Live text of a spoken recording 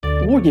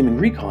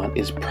Wargaming Recon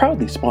is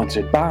proudly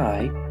sponsored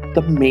by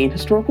the Maine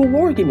Historical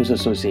Wargamers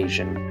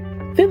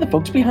Association. They're the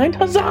folks behind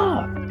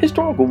Huzzah!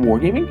 Historical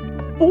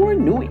Wargaming for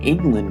New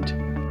England.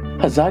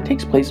 Huzzah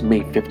takes place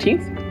May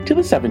 15th to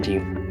the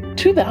 17th,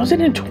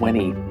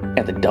 2020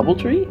 at the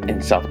Doubletree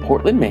in South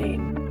Portland,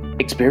 Maine.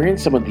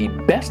 Experience some of the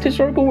best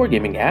historical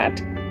wargaming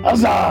at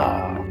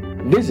Huzzah!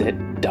 Visit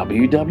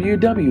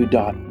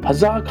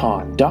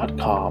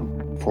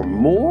www.huzzahcon.com for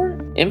more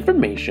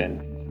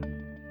information.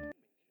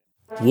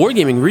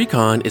 Wargaming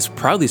Recon is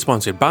proudly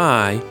sponsored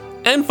by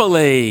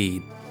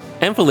Enfilade.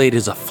 Enfilade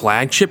is a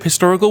flagship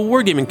historical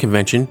wargaming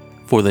convention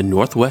for the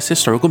Northwest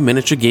Historical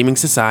Miniature Gaming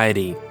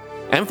Society.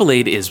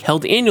 Enfilade is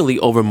held annually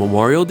over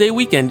Memorial Day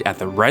weekend at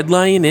the Red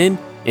Lion Inn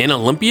in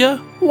Olympia,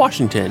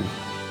 Washington.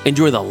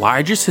 Enjoy the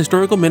largest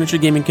historical miniature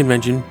gaming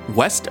convention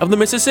west of the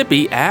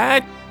Mississippi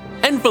at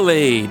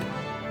Enfilade.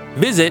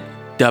 Visit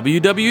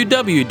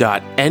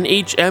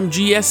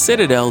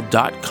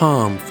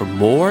www.nhmgscitadel.com for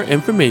more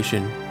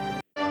information.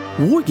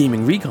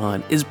 Wargaming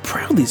Recon is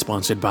proudly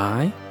sponsored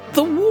by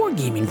the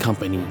Wargaming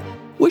Company.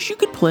 Wish you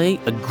could play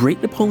a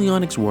great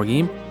Napoleonics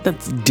wargame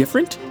that's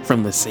different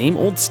from the same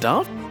old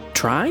stuff?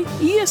 Try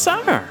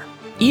ESR.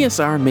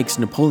 ESR makes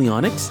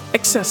Napoleonics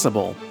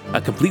accessible, a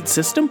complete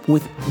system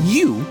with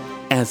you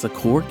as the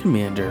core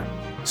commander.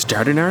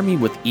 Start an army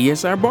with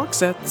ESR box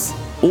sets,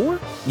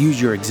 or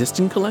use your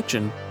existing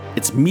collection.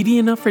 It's meaty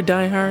enough for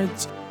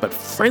diehards, but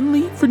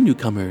friendly for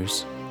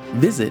newcomers.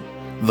 Visit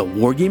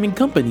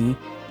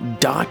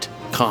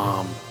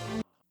thewargamingcompany.com.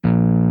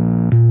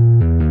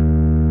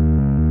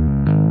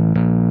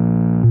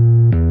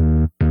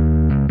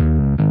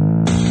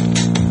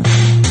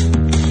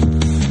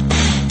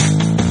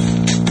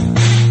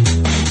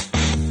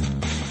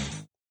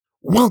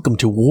 Welcome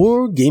to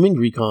Wargaming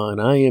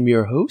Recon. I am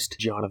your host,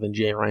 Jonathan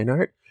J.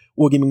 Reinhardt.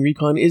 Wargaming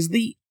Recon is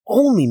the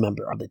only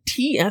member of the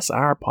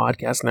TSR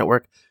Podcast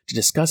Network to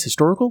discuss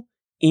historical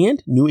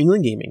and New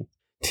England gaming.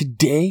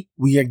 Today,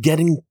 we are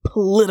getting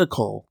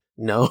political.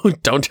 No,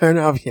 don't turn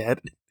off yet.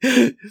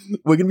 We're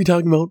going to be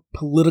talking about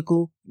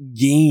political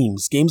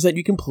games. Games that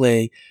you can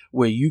play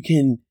where you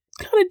can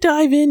kind of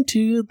dive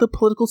into the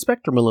political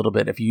spectrum a little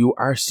bit if you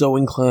are so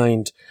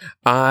inclined.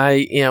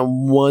 I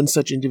am one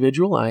such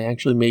individual. I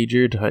actually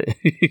majored,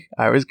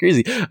 I was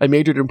crazy. I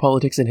majored in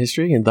politics and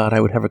history and thought I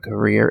would have a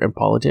career in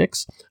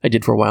politics. I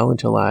did for a while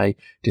until I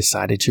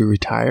decided to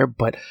retire,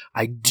 but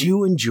I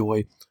do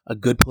enjoy a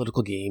good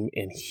political game.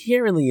 And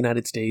here in the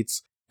United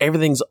States,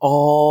 everything's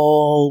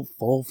all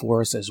full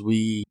force as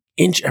we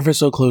inch ever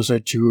so closer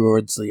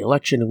towards the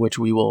election in which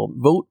we will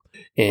vote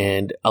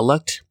and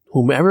elect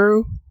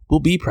whomever will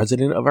be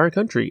president of our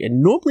country.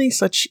 And normally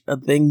such a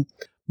thing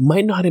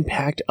might not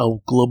impact a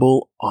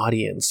global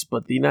audience,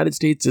 but the United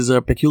States is a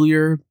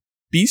peculiar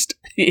beast.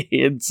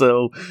 And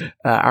so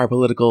our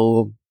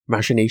political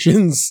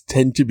machinations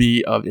tend to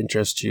be of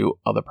interest to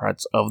other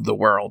parts of the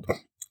world.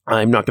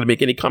 I'm not going to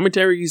make any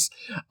commentaries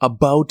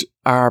about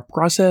our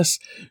process,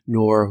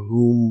 nor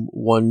whom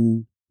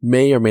one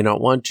may or may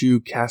not want to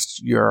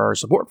cast your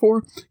support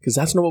for, because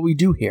that's not what we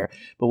do here.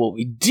 But what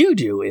we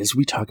do is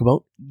we talk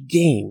about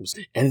games.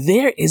 And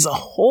there is a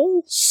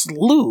whole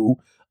slew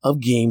of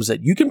games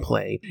that you can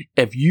play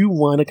if you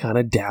want to kind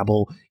of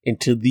dabble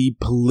into the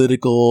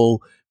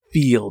political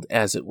field,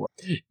 as it were.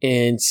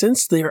 And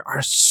since there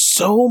are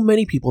so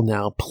many people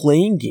now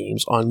playing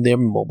games on their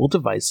mobile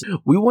devices,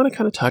 we want to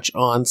kind of touch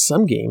on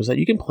some games that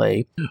you can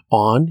play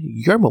on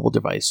your mobile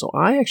device. So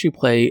I actually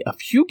play a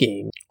few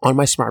games on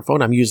my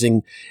smartphone. I'm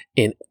using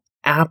an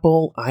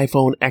Apple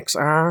iPhone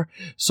XR.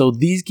 So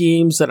these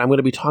games that I'm going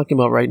to be talking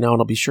about right now,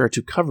 and I'll be sure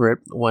to cover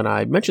it when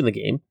I mention the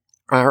game,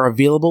 are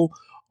available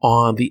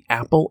on the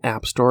Apple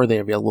App Store.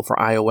 They're available for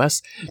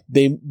iOS.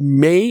 They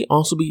may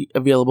also be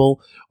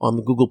available on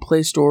the Google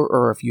Play Store,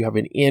 or if you have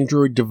an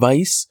Android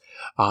device.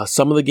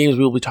 Some of the games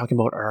we will be talking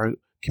about are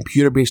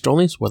computer-based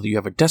only, so whether you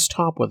have a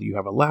desktop, whether you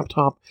have a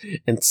laptop,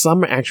 and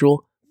some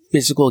actual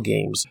physical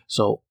games.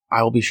 So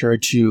I will be sure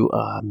to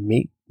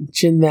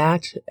mention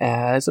that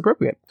as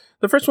appropriate.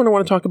 The first one I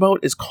want to talk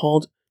about is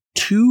called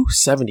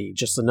 270,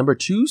 just the number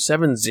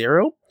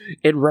 270.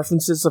 It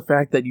references the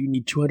fact that you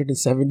need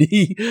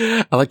 270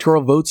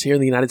 electoral votes here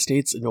in the United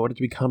States in order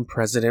to become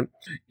president.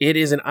 It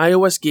is an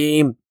iOS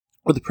game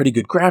with pretty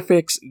good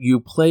graphics. You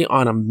play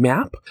on a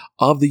map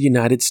of the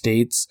United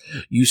States.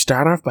 You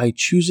start off by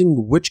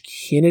choosing which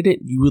candidate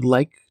you would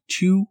like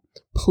to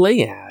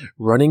play at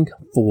running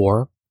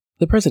for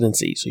the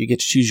presidency. So you get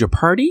to choose your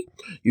party.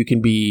 You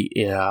can be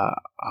a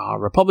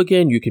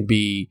Republican. You can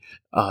be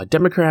a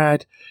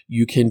Democrat.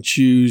 You can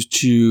choose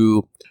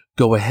to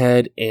go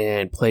ahead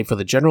and play for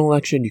the general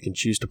election. You can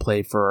choose to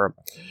play for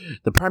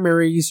the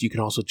primaries. You can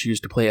also choose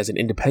to play as an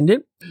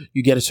independent.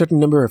 You get a certain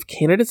number of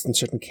candidates and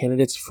certain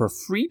candidates for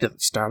free to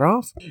start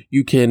off.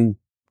 You can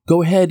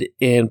go ahead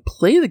and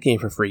play the game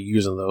for free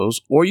using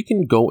those, or you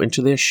can go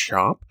into their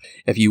shop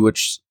if you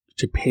wish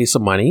to pay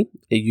some money.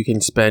 You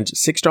can spend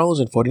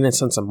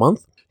 $6.49 a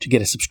month to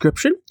get a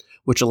subscription,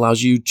 which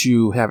allows you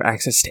to have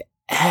access to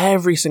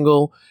every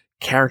single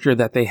character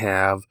that they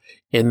have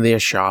in their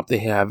shop. They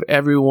have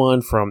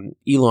everyone from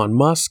Elon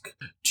Musk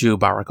to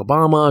Barack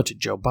Obama to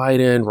Joe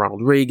Biden,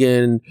 Ronald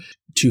Reagan,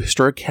 to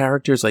historic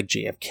characters like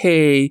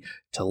JFK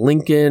to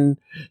Lincoln.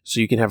 So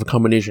you can have a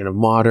combination of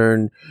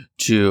modern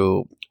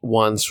to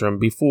ones from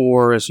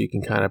before, so you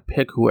can kind of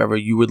pick whoever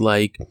you would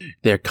like.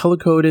 They're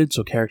color-coded,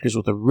 so characters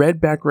with a red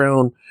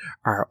background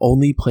are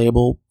only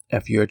playable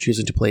if you're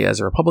choosing to play as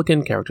a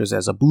Republican. Characters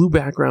as a blue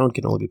background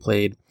can only be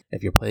played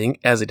if you're playing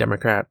as a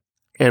Democrat.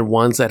 And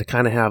ones that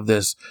kind of have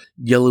this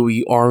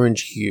yellowy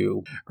orange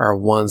hue are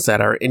ones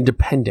that are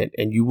independent.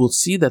 And you will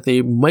see that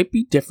they might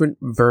be different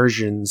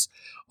versions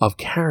of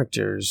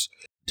characters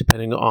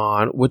depending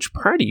on which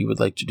party you would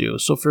like to do.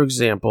 So for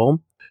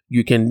example,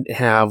 you can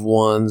have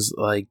ones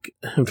like,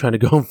 I'm trying to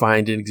go and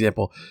find an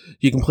example.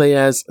 You can play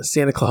as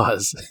Santa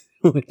Claus,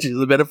 which is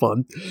a bit of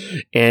fun.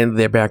 And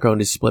their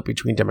background is split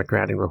between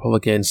Democrat and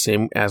Republican,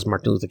 same as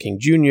Martin Luther King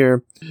Jr.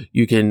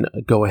 You can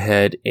go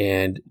ahead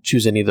and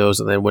choose any of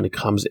those. And then when it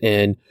comes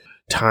in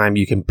time,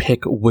 you can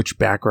pick which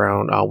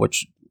background,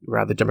 which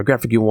rather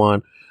demographic you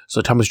want.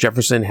 So Thomas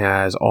Jefferson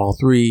has all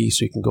three,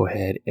 so you can go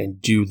ahead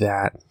and do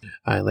that.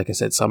 Like I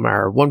said, some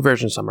are one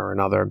version, some are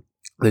another.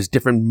 There's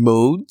different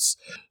modes,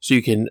 so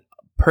you can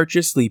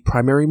purchase the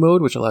primary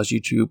mode, which allows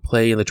you to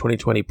play in the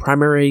 2020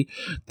 primary.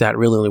 That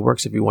really only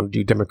works if you want to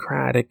do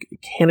Democratic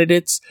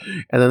candidates.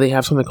 And then they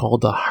have something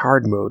called the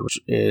hard mode, which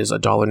is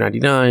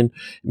 $1.99. It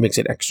makes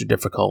it extra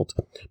difficult.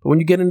 But when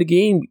you get in the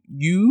game,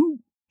 you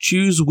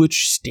choose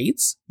which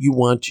states you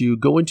want to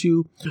go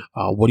into.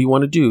 What do you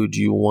want to do? Do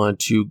you want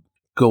to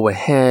go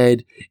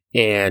ahead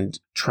and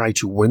try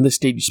to win the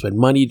state? You spend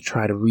money to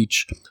try to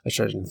reach a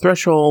certain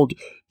threshold.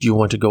 Do you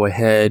want to go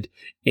ahead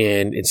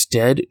and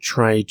instead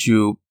try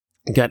to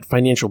get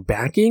financial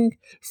backing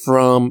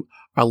from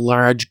a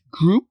large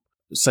group,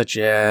 such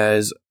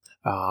as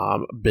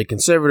big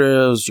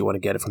conservatives? Do you want to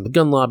get it from the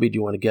gun lobby? Do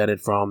you want to get it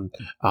from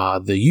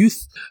the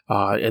youth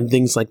and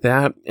things like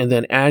that? And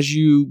then as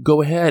you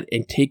go ahead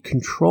and take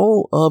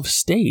control of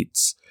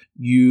states,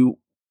 you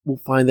will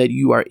find that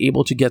you are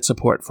able to get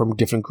support from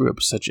different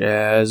groups, such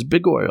as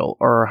big oil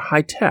or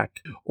high tech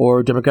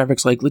or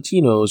demographics like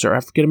Latinos or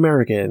African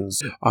Americans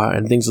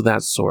and things of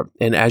that sort.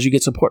 And as you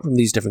get support from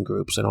these different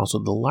groups and also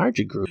the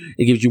larger group,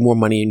 it gives you more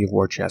money in your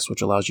war chest,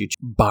 which allows you to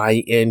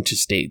buy into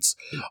states.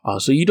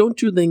 So you don't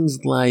do things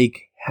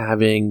like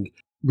having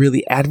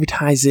really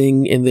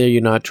advertising in there.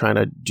 You're not trying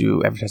to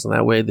do advertising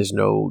that way. There's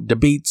no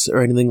debates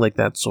or anything like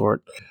that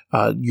sort.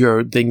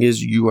 Your thing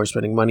is you are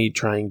spending money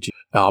trying to,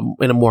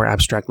 in a more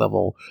abstract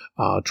level,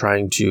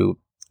 trying to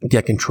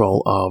get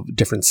control of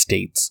different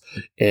states.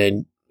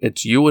 And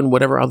it's you and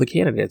whatever other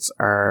candidates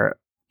are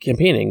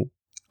campaigning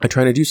are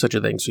trying to do such a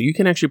thing. So you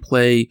can actually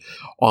play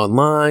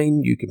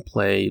online. You can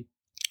play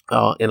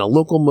in a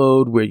local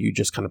mode where you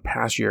just kind of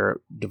pass your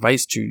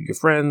device to your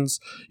friends.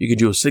 You can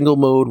do a single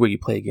mode where you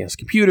play against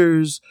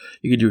computers.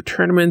 You can do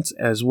tournaments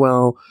as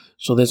well.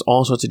 So there's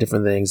all sorts of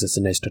different things. It's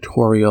a nice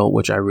tutorial,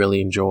 which I really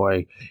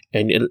enjoy.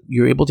 And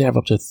you're able to have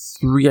up to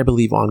 3, I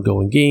believe,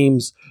 ongoing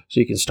games. So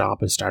you can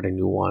stop and start a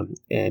new one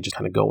and just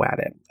kind of go at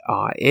it.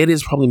 It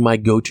is probably my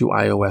go-to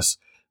iOS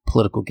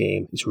political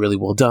game. It's really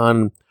well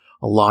done,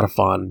 a lot of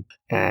fun,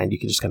 and you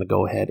can just kind of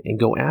go ahead and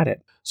go at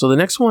it. So the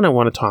next one I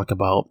want to talk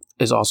about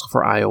is also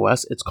for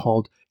iOS. It's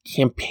called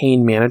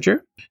Campaign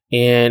Manager,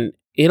 and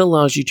it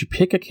allows you to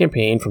pick a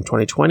campaign from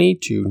 2020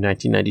 to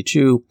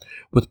 1992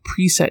 with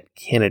preset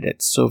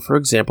candidates. So for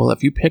example,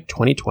 if you pick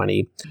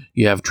 2020,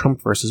 you have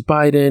Trump versus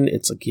Biden.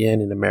 It's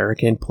again an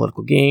American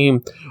political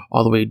game.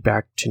 All the way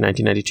back to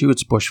 1992,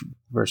 it's Bush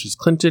versus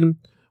Clinton.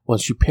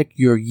 Once you pick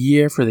your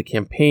year for the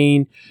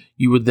campaign,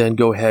 you would then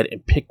go ahead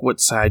and pick what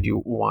side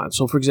you want.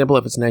 So for example,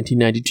 if it's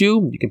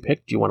 1992, you can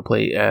pick, do you want to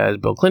play as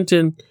Bill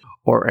Clinton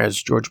or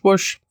as George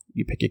Bush?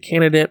 You pick your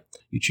candidate,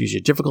 you choose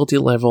your difficulty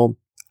level,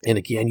 and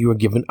again, you are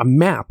given a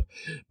map.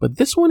 But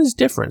this one is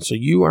different. So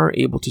you are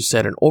able to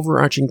set an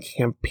overarching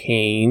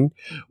campaign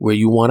where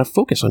you want to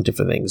focus on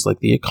different things like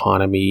the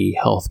economy,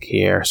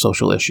 healthcare,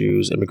 social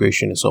issues,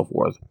 immigration, and so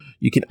forth.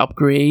 You can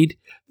upgrade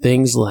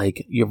things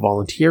like your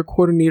volunteer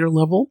coordinator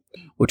level,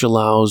 which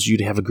allows you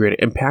to have a greater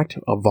impact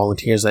of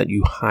volunteers that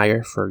you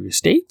hire for your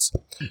states.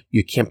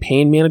 Your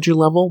campaign manager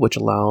level, which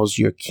allows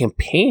your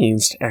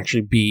campaigns to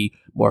actually be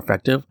more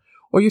effective.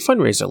 Or your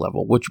fundraiser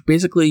level, which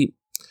basically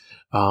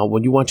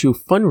when you want to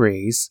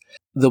fundraise,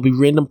 there'll be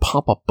random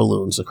pop-up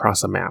balloons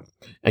across the map,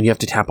 and you have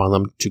to tap on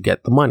them to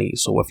get the money.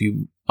 So if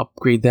you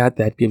upgrade that,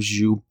 that gives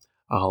you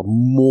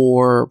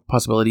more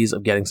possibilities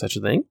of getting such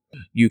a thing.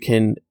 You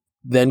can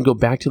then go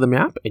back to the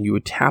map, and you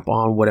would tap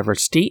on whatever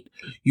state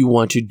you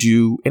want to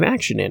do an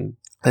action in.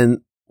 And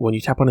when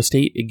you tap on a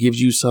state, it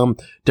gives you some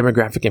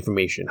demographic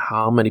information.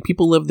 How many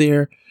people live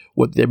there,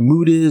 what their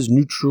mood is,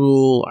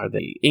 neutral, are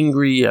they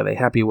angry, are they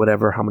happy,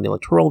 whatever, how many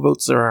electoral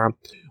votes there are,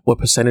 what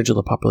percentage of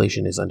the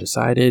population is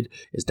undecided,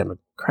 is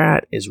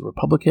Democrat, is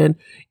Republican,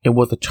 and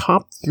what the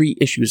top 3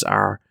 issues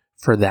are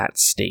for that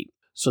state.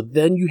 So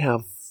then you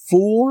have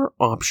 4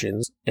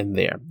 options in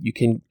there. You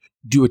can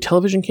do a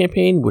television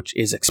campaign, which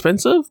is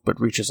expensive but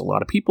reaches a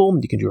lot of people.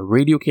 You can do a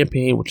radio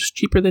campaign, which is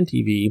cheaper than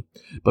TV,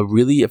 but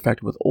really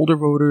effective with older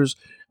voters.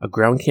 A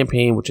ground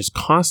campaign, which is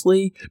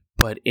costly,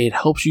 but it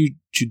helps you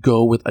to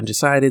go with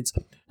undecideds.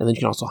 And then you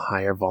can also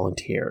hire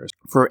volunteers.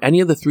 For any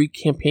of the 3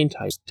 campaign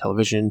types,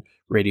 television,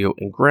 radio,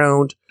 and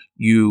ground,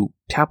 you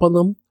tap on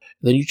them.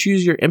 Then you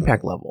choose your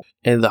impact level.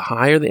 And the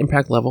higher the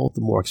impact level,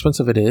 the more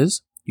expensive it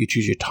is. You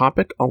choose your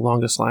topic along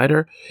the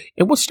slider.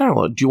 And what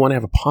style? Do you want to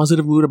have a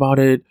positive mood about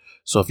it?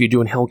 So if you're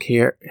doing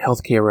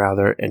healthcare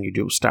rather, and you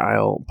do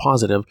style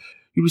positive,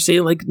 you would say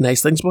like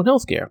nice things about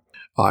healthcare.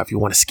 If you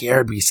want to scare,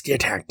 it'd be scare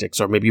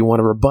tactics, or maybe you want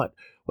to rebut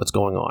what's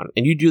going on.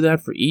 And you do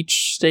that for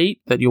each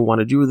state that you want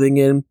to do a thing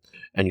in,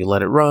 and you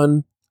let it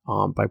run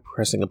by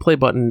pressing a play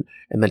button,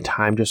 and then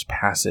time just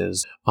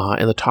passes.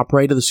 In the top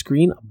right of the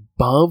screen,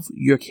 above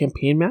your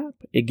campaign map,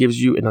 it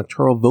gives you an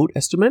electoral vote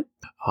estimate.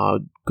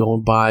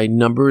 Going by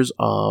numbers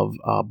of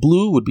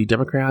blue would be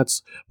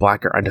Democrats,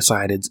 black are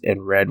undecideds,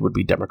 and red would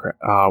be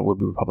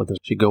Republicans.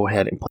 So you go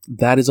ahead and play.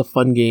 That is a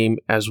fun game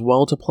as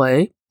well to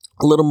play.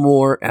 A little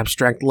more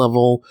abstract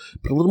level,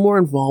 but a little more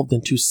involved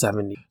than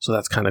 270. So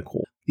that's kind of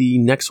cool. The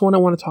next one I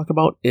want to talk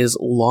about is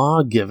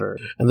Lawgiver.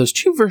 And there's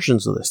 2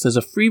 versions of this. There's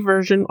a free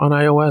version on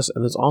iOS,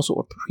 and there's also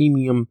a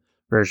premium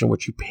version,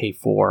 which you pay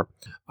for.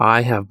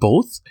 I have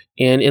both.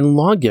 And in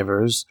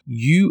Lawgivers,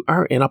 you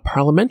are in a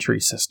parliamentary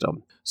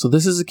system. So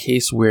this is a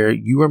case where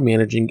you are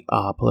managing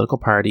a political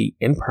party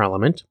in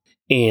parliament,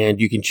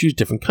 and you can choose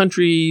different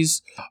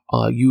countries.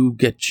 You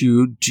get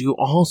to do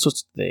all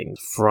sorts of things,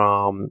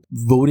 from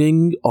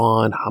voting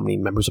on how many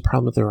members of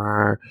parliament there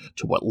are,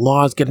 to what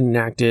laws get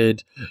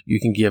enacted. You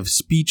can give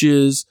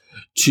speeches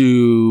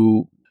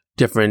to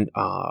different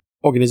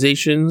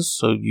organizations.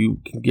 So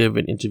you can give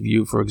an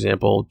interview, for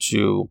example,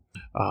 to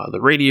the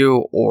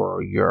radio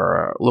or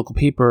your local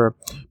paper.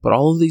 But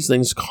all of these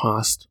things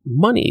cost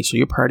money. So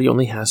your party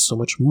only has so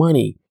much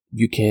money.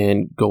 You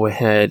can go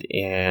ahead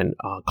and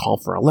call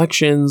for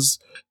elections,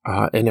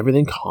 and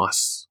everything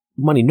costs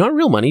money. Not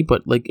real money,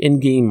 but like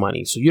in-game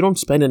money. So you don't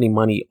spend any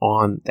money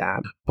on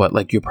that, but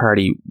like your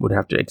party would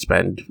have to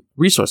expend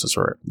resources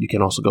for it. You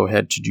can also go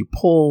ahead to do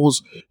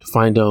polls to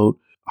find out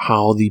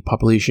how the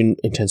population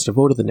intends to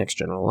vote at the next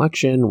general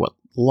election, what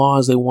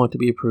laws they want to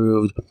be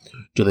approved,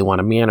 do they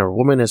want a man or a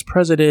woman as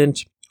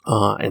president,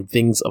 and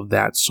things of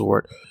that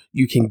sort.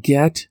 You can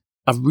get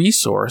a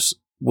resource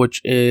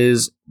which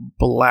is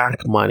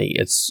black money.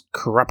 It's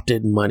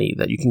corrupted money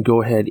that you can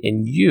go ahead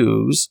and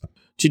use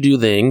to do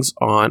things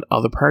on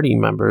other party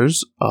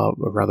members, or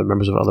rather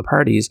members of other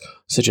parties,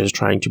 such as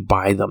trying to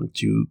buy them,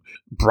 to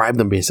bribe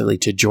them basically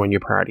to join your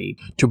party,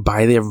 to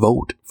buy their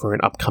vote for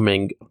an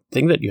upcoming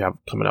thing that you have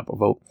coming up, a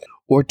vote,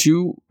 or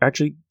to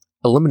actually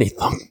eliminate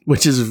them,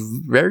 which is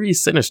very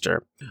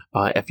sinister.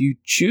 If you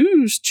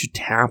choose to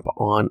tap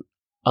on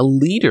a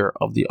leader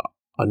of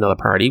another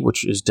party,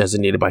 which is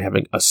designated by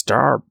having a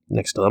star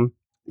next to them,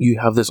 you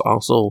have this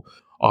also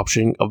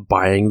option of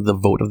buying the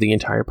vote of the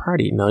entire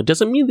party. Now, it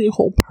doesn't mean the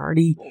whole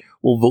party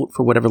will vote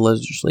for whatever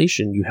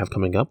legislation you have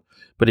coming up,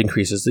 but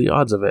increases the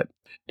odds of it.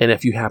 And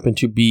if you happen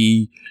to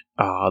be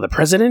the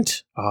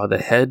president, the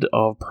head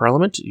of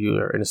parliament,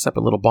 you're in a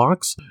separate little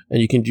box,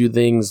 and you can do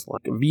things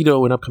like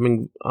veto an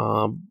upcoming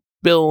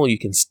bill. You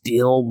can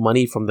steal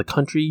money from the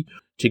country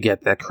to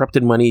get that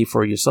corrupted money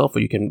for yourself, or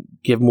you can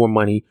give more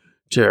money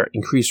to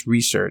increase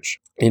research.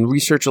 And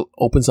research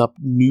opens up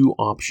new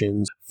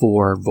options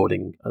for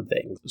voting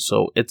things.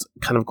 So it's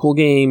kind of a cool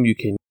game. You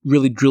can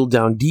really drill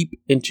down deep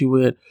into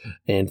it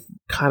and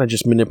kind of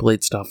just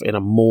manipulate stuff in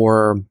a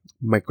more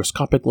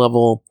microscopic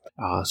level.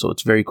 So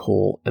it's very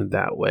cool in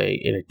that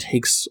way. And it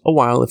takes a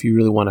while if you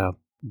really want to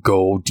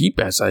go deep,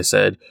 as I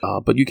said,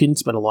 but you can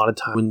spend a lot of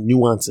time in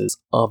nuances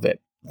of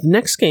it. The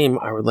next game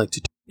I would like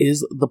to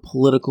is The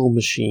Political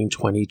Machine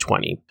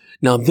 2020.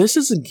 Now, this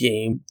is a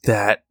game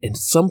that in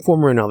some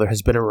form or another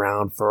has been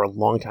around for a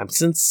long time,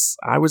 since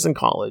I was in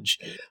college,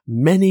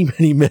 many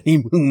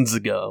moons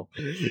ago.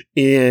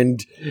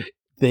 And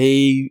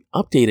they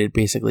updated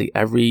basically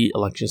every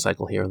election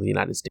cycle here in the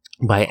United States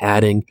by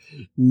adding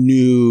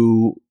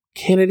new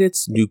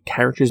candidates, new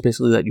characters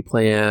basically that you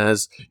play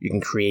as. You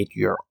can create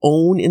your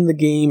own in the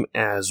game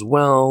as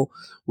well,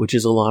 which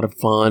is a lot of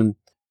fun.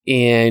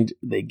 And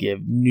they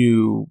give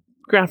new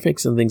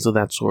graphics and things of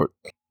that sort.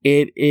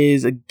 It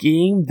is a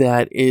game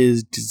that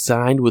is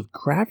designed with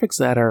graphics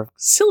that are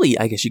silly,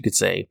 I guess you could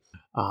say.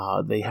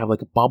 They have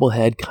like a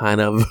bobblehead kind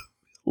of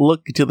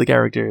look to the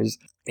characters.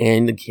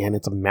 And again,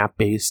 it's a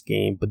map-based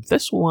game, but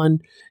this one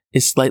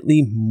is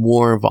slightly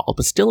more involved,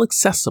 but still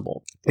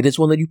accessible. It is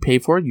one that you pay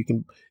for. You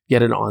can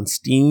get it on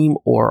Steam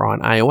or on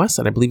iOS,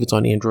 and I believe it's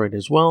on Android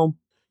as well.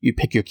 You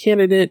pick your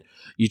candidate,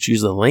 you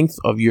choose the length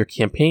of your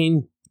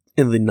campaign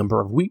in the number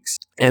of weeks,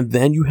 and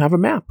then you have a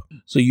map.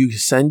 So you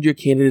send your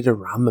candidate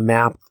around the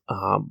map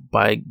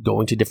by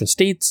going to different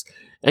states,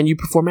 and you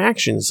perform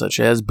actions such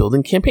as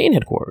building campaign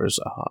headquarters,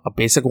 a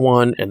basic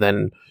one, and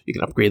then you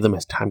can upgrade them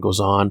as time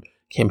goes on.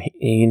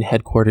 Campaign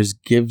headquarters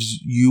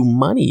gives you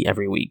money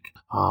every week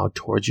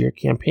towards your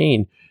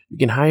campaign. You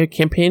can hire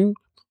campaign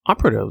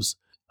operatives.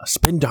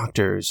 spin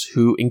doctors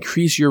who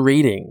increase your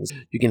ratings.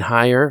 You can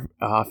hire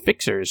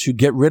fixers who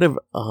get rid of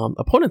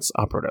opponents'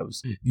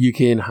 operatives. You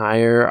can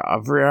hire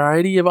a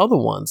variety of other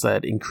ones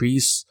that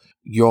increase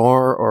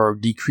your or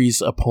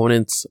decrease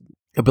opponents'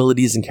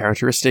 abilities and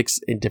characteristics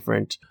in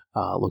different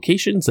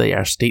locations. They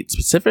are state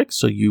specific,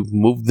 so you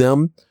move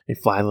them and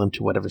fly them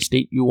to whatever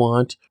state you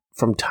want.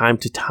 From time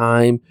to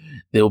time,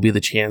 there will be the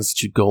chance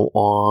to go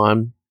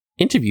on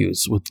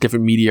interviews with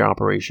different media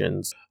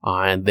operations,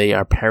 and they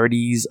are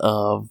parodies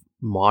of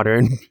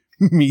modern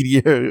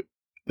media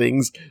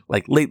things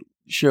like late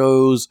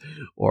shows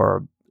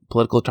or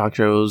political talk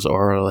shows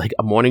or like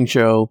a morning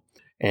show.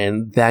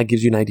 And that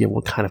gives you an idea of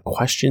what kind of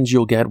questions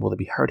you'll get. Will they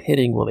be hard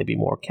hitting? Will they be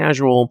more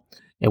casual?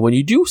 And when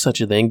you do such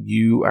a thing,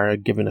 you are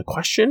given a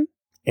question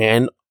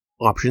and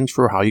options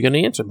for how you're going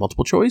to answer.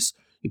 Multiple choice.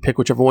 You pick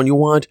whichever one you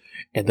want.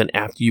 And then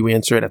after you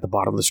answer it, at the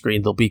bottom of the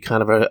screen, there'll be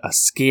kind of a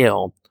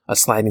scale, a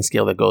sliding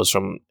scale that goes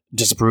from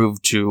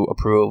disapprove to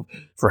approve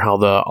for how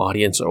the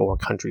audience or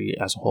country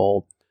as a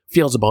whole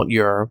feels about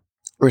your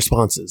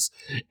responses.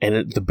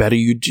 And the better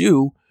you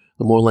do,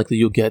 the more likely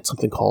you'll get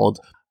something called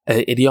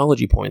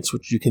ideology points,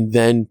 which you can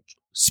then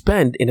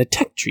spend in a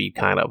tech tree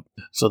kind of,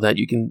 so that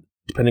you can,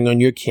 depending on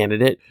your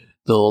candidate,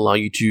 they'll allow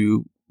you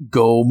to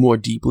go more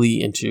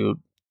deeply into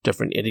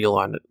different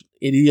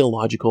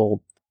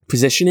ideological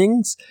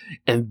positionings,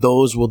 and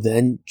those will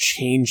then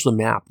change the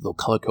map. They'll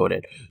color code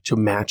it to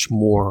match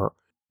more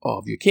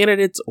of your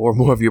candidates or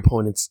more of your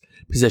opponent's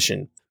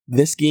position.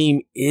 This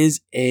game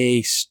is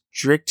a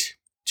strict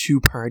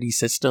two-party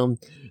system.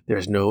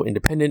 There's no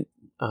independent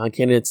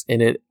candidates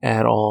in it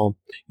at all.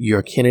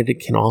 Your candidate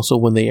can also,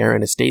 when they are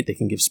in a state, they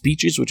can give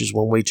speeches, which is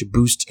one way to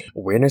boost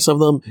awareness of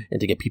them and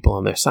to get people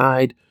on their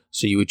side.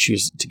 So you would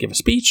choose to give a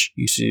speech.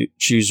 You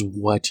choose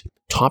what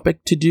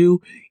topic to do.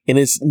 And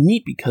it's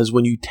neat because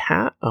when you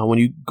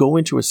go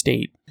into a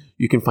state,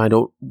 you can find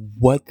out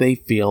what they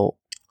feel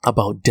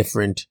about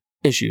different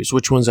issues,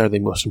 which ones are the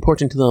most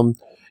important to them,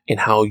 and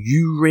how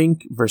you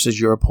rank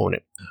versus your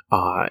opponent.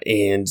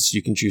 And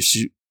you can choose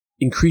to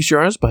increase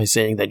yours by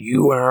saying that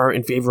you are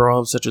in favor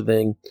of such a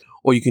thing,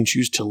 or you can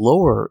choose to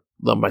lower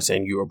them by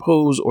saying you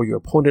oppose or your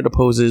opponent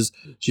opposes.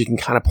 So you can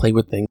kind of play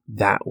with things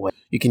that way.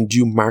 You can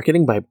do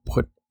marketing by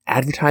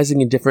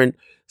advertising in different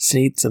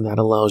states, and that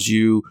allows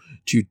you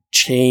to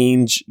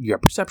change your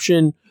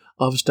perception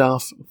of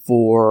stuff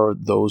for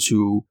those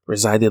who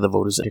reside there, the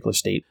voters in a particular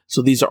state.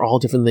 So these are all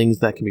different things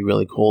that can be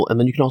really cool. And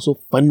then you can also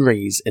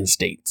fundraise in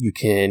states. You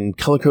can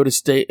color code a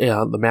state,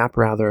 the map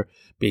rather,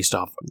 based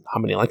off how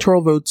many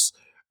electoral votes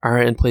are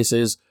in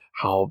places,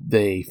 how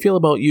they feel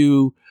about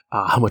you,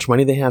 how much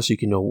money they have, so you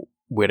can know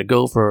where to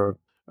go for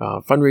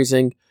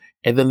fundraising.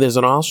 And then there's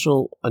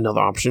also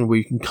another option where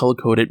you can color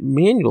code it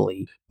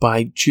manually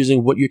by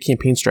choosing what your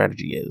campaign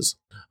strategy is.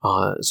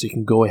 So you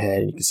can go ahead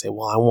and you can say,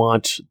 well, I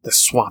want this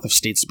swath of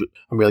states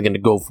I'm really going to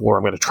go for.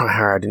 I'm going to try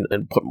hard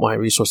and put my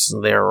resources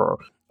in there, or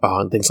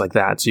and things like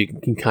that. So you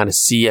can kind of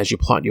see as you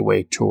plot your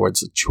way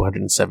towards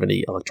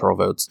 270 electoral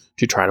votes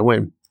to try to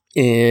win.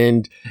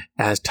 And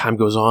as time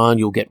goes on,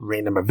 you'll get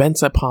random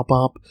events that pop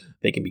up.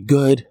 They can be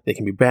good, they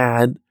can be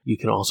bad. You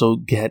can also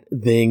get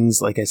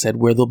things, like I said,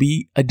 where there'll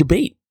be a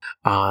debate.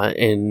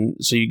 And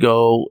so you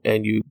go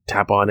and you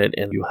tap on it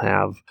and you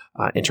have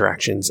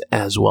interactions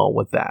as well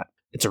with that.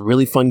 It's a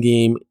really fun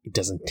game. It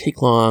doesn't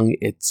take long.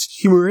 It's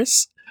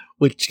humorous,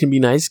 which can be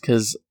nice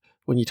because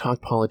when you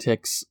talk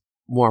politics,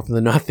 more often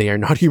than not, they are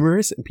not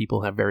humorous, and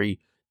people have very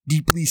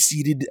deeply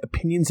seated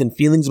opinions and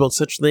feelings about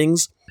such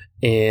things.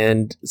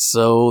 And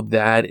so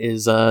that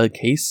is a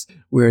case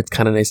where it's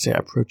kind of nice to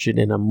approach it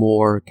in a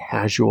more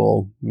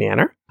casual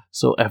manner.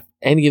 So if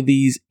any of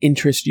these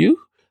interest you,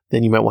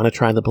 then you might want to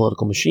try The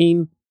Political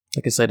Machine.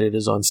 Like I said, it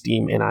is on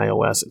Steam and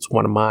iOS. It's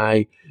one of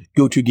my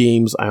go-to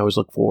games I always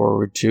look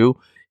forward to.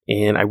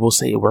 And I will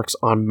say it works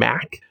on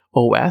Mac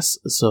OS,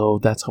 so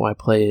that's how I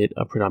play it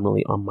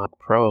predominantly on Mac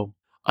Pro.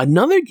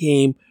 Another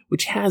game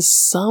which has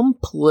some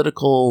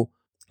political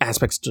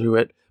aspects to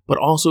it, but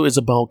also is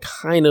about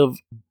kind of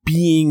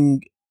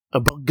being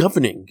about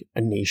governing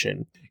a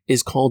nation,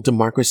 is called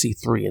Democracy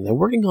 3. And they're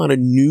working on a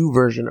new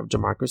version of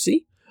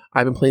Democracy.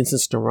 I've been playing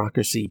since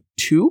Democracy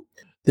 2.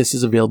 This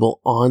is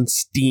available on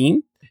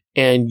Steam.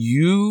 And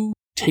you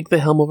take the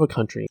helm of a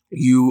country.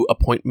 You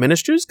appoint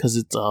ministers because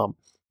it's a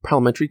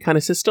parliamentary kind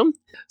of system.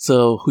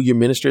 So who your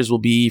ministers will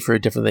be for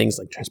different things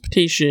like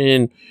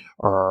transportation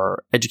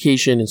or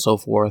education and so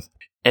forth.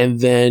 And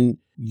then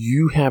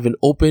you have an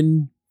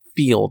open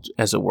field,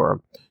 as it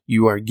were.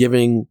 You are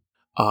giving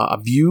a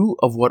view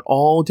of what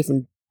all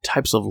different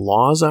types of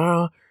laws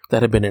are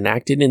that have been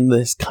enacted in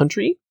this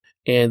country,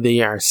 and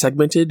they are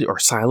segmented or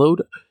siloed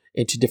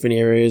into different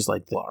areas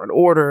like law and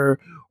order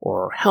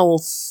or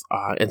health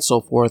and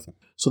so forth.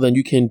 So then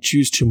you can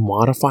choose to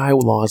modify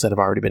laws that have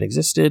already been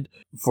existed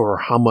for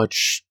how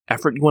much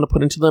effort you want to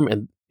put into them,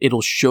 and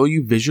it'll show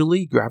you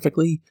visually,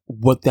 graphically,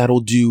 what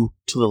that'll do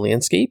to the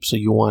landscape. So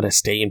you want to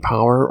stay in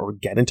power or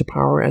get into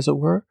power, as it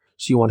were.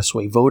 So you want to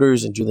sway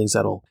voters and do things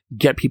that'll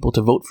get people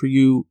to vote for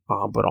you,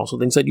 but also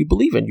things that you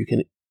believe in. You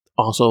can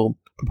also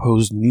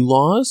propose new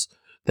laws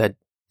that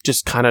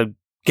just kind of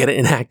get it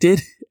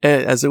enacted,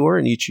 as it were,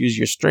 and you choose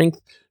your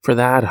strength for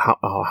that,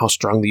 how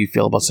strongly you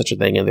feel about such a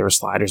thing. And there are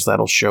sliders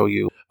that'll show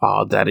you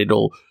that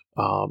it'll,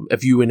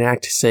 if you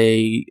enact,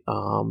 say,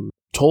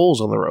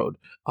 tolls on the road,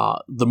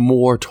 the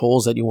more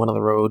tolls that you want on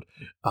the road,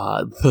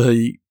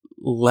 the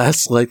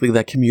less likely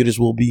that commuters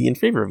will be in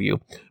favor of you,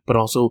 but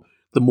also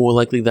the more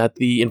likely that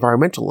the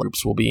environmental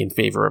groups will be in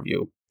favor of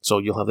you. So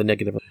you'll have the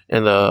negative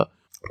and the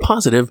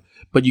positive,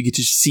 but you get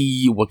to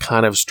see what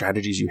kind of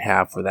strategies you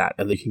have for that.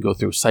 And they can go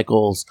through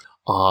cycles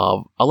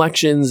of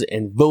elections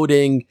and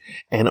voting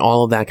and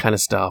all of that kind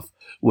of stuff,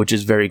 which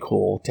is very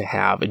cool to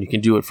have. And you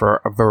can do it for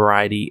a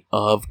variety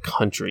of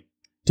countries.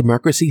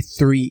 Democracy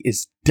 3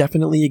 is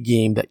definitely a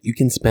game that you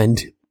can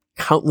spend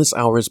countless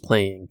hours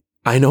playing.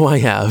 I know I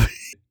have.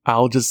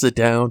 I'll just sit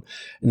down,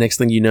 and next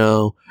thing you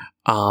know,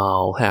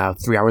 I'll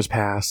have 3 hours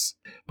pass.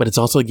 But it's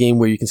also a game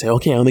where you can say,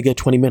 okay, I only get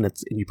 20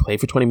 minutes, and you play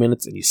for 20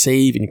 minutes, and you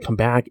save, and you come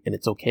back, and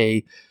it's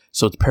okay.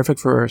 So it's perfect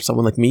for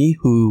someone like me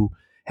who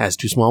has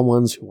 2 small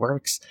ones, who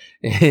works,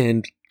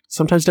 and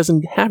sometimes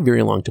doesn't have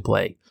very long to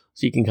play.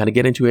 So you can kind of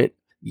get into it,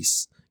 you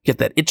get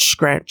that itch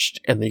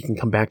scratched, and then you can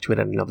come back to it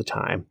at another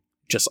time.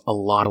 Just a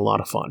lot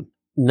of fun.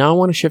 Now I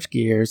want to shift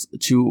gears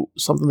to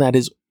something that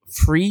is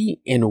free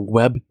and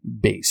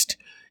web-based.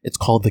 It's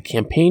called the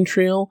Campaign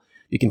Trail.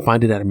 You can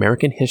find it at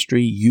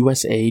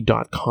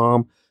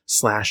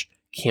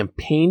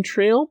AmericanHistoryUSA.com/Campaign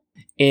Trail.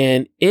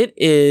 And it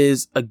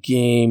is a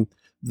game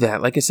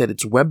that, like I said,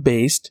 it's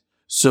web-based.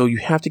 So you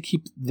have to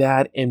keep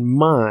that in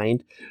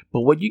mind.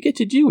 But what you get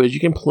to do is you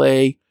can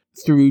play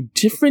through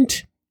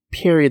different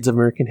periods of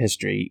American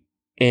history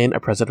in a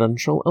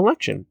presidential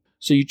election.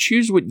 So you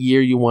choose what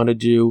year you want to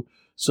do.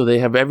 So they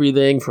have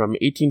everything from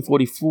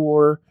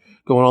 1844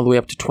 going all the way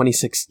up to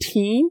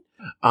 2016.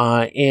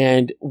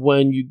 And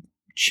when you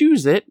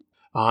choose it,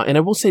 and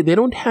I will say they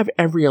don't have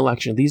every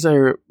election. These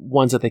are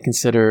ones that they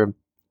consider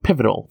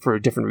pivotal for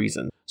different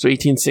reasons. So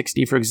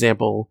 1860, for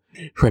example,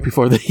 right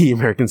before the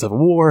American Civil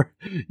War,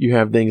 you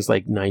have things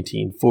like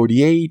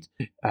 1948,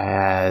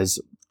 as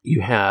you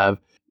have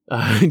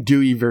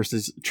Dewey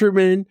versus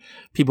Truman.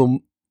 People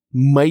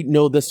might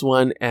know this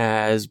one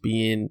as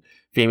being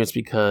famous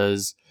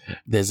because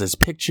there's this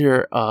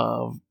picture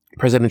of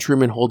President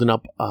Truman holding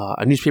up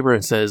a newspaper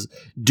and says,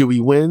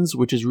 Dewey wins,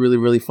 which is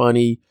really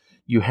funny.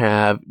 You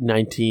have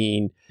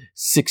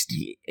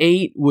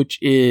 1968, which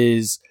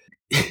is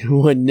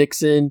when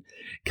Nixon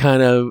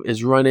kind of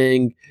is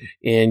running,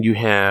 and you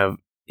have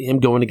him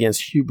going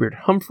against Hubert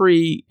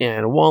Humphrey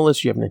and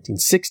Wallace. You have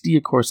 1960,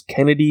 of course,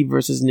 Kennedy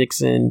versus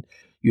Nixon.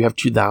 You have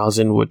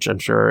 2000, which I'm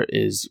sure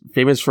is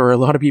famous for a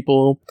lot of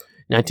people.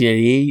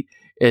 1988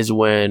 is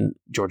when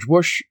George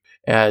Bush,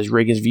 as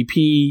Reagan's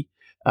VP,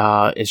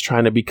 is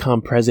trying to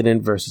become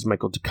president versus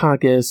Michael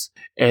Dukakis.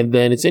 And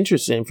then it's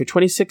interesting, for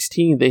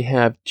 2016, they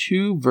have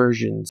 2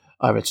 versions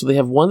of it. So they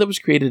have one that was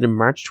created in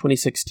March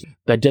 2016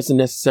 that doesn't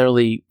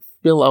necessarily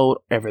fill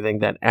out everything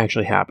that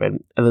actually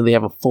happened. And then they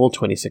have a full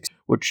 2016,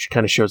 which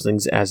kind of shows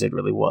things as it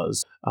really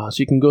was. So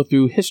you can go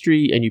through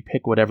history and you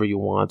pick whatever you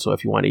want. So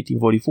if you want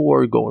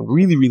 1844, going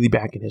really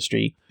back in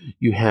history,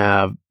 you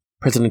have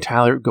President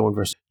Tyler going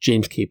versus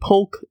James K.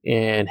 Polk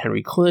and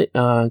Henry Clay,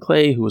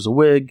 who was a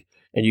Whig.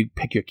 And you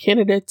pick your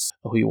candidates,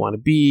 who you want to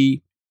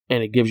be,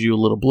 and it gives you a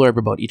little blurb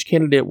about each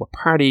candidate, what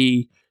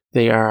party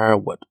they are,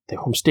 what their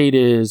home state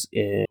is,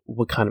 and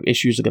what kind of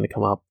issues are going to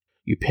come up.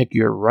 You pick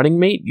your running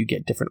mate, you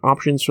get different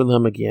options for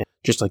them again.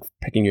 Just like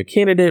picking your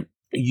candidate,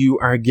 you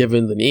are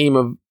given the name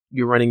of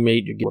your running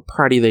mate, you get what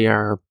party they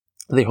are,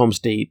 their home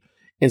state,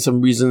 and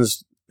some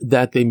reasons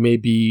that they may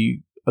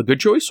be a good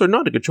choice or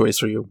not a good choice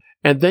for you.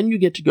 And then you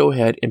get to go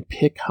ahead and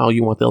pick how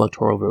you want the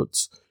electoral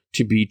votes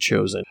to be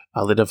chosen.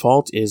 The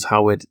default is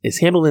how it is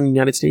handled in the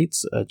United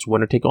States. It's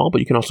winner take all, but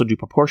you can also do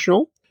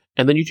proportional.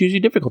 And then you choose your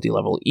difficulty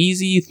level,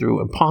 easy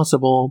through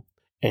impossible,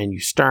 and you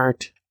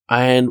start.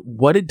 And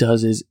what it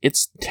does is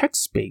it's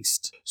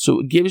text-based. So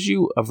it gives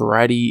you a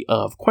variety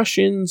of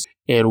questions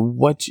and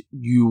what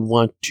you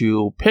want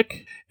to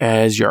pick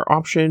as your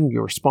option,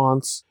 your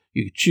response.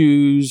 You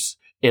choose.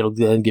 It'll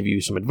then give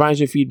you some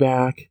advisor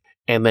feedback.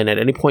 And then at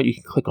any point, you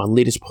can click on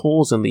latest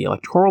polls in the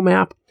electoral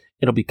map.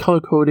 It'll be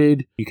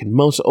color-coded. You can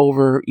mouse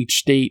over each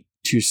state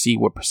to see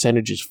what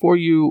percentage is for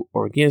you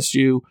or against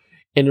you.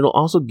 And it'll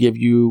also give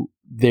you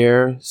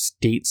their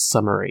state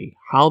summary,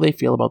 how they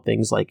feel about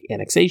things like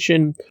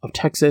annexation of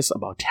Texas,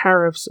 about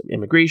tariffs,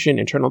 immigration,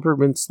 internal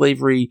improvements,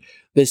 slavery.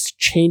 This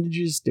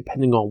changes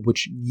depending on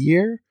which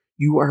year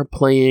you are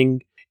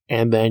playing,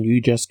 and then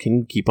you just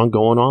can keep on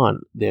going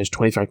on. There's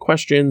 25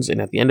 questions,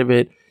 and at the end of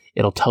it,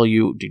 it'll tell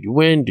you, did you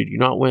win, did you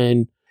not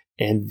win,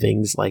 and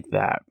things like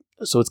that.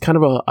 So it's kind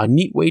of a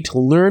neat way to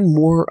learn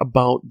more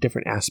about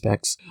different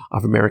aspects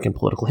of American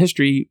political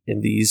history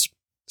in these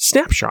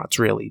snapshots,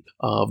 really,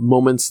 of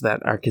moments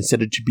that are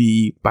considered to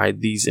be, by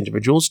these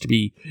individuals, to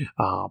be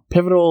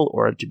pivotal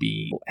or to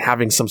be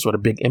having some sort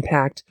of big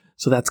impact.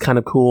 So that's kind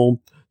of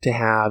cool to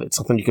have. It's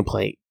something you can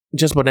play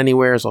just about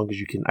anywhere as long as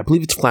you can. I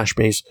believe it's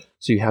Flash-based,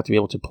 so you have to be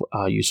able to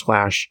use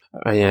Flash.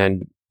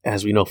 And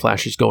as we know,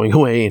 Flash is going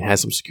away and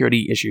has some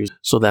security issues.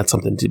 So that's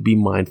something to be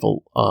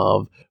mindful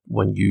of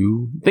when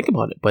you think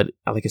about it. But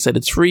like I said,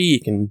 it's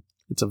free.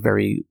 It's a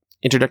very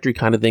introductory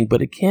kind of thing,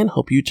 but it can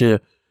help you to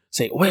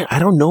say, well, I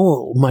don't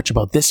know much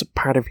about this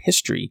part of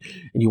history,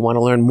 and you want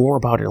to learn more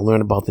about it and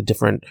learn about the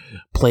different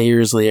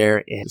players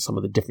there and some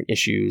of the different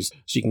issues,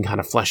 so you can kind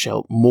of flesh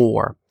out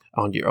more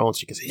on your own.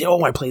 So you can say,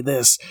 I played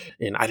this,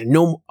 and I didn't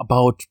know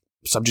about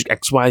subject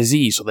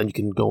XYZ, so then you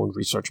can go and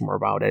research more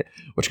about it,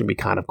 which can be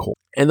kind of cool.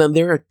 And then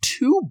there are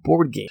 2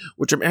 board games,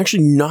 which I'm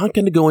actually not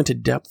going to go into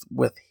depth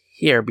with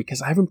here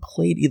because I haven't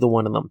played either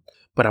one of them,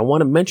 but I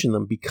want to mention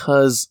them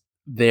because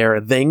they're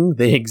a thing,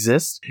 they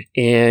exist,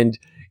 and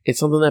it's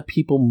something that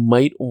people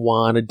might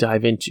want to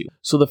dive into.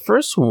 So the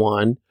first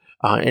one,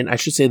 and I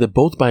should say they're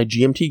both by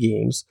GMT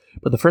Games,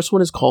 but the first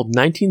one is called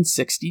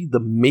 1960,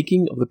 The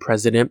Making of the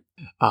President.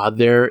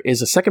 There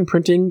is a second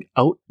printing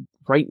out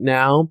right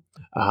now,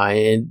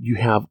 and you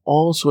have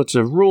all sorts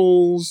of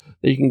rules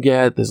that you can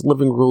get. There's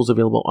living rules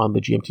available on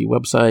the GMT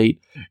website,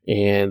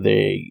 and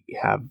they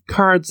have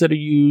cards that are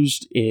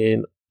used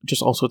in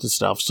just all sorts of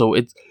stuff. So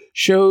it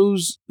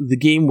shows the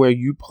game where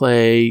you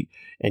play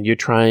and you're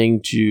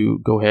trying to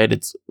go ahead.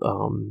 It's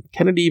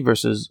Kennedy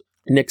versus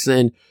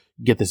Nixon.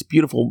 You get this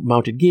beautiful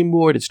mounted game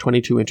board. It's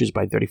 22 inches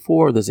by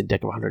 34. There's a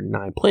deck of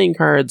 109 playing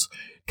cards,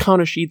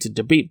 counter sheets, a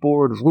debate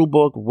board, rule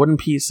book, wooden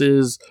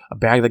pieces, a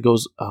bag that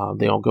goes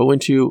they all go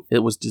into. It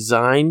was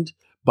designed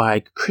by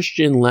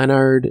Christian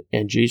Leonard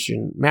and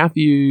Jason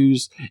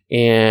Matthews,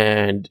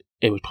 and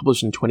it was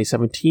published in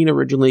 2017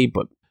 originally,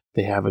 but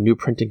they have a new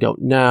printing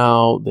out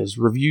now. There's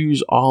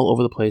reviews all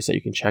over the place that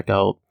you can check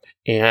out.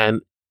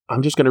 And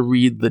I'm just going to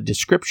read the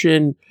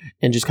description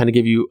and just kind of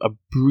give you a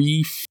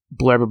brief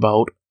blurb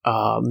about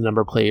the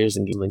number of players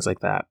and things like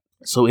that.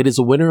 So it is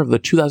a winner of the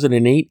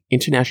 2008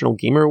 International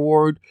Gamer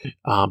Award,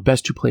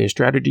 Best 2-Player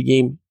Strategy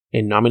Game,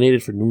 and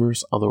nominated for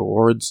numerous other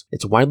awards.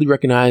 It's widely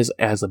recognized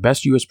as the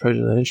best U.S.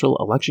 presidential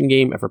election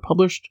game ever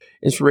published.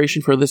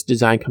 Inspiration for this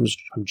design comes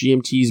from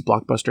GMT's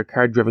blockbuster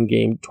card-driven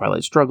game,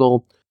 Twilight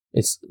Struggle.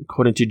 It's,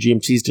 according to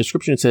GMT's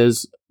description, it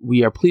says,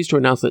 "We are pleased to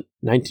announce that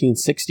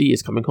 1960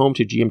 is coming home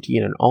to GMT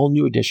in an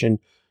all-new edition,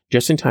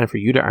 just in time for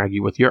you to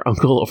argue with your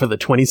uncle over the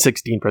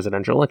 2016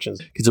 presidential elections,"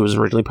 because it was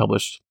originally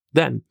published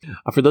then.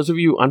 For those of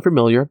you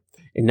unfamiliar,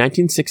 in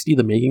 1960,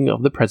 The Making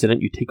of the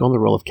President, you take on the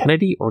role of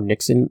Kennedy or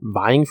Nixon,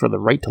 vying for the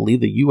right to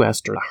lead the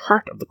U.S. during the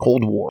heart of the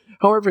Cold War.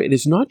 However, it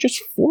is not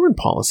just foreign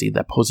policy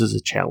that poses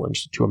a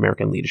challenge to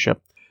American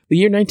leadership. The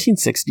year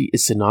 1960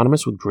 is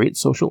synonymous with great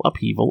social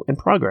upheaval and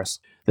progress.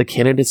 The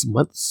candidates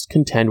must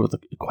contend with the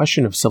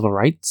question of civil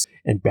rights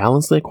and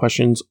balance their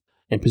questions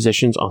and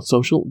positions on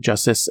social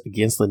justice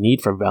against the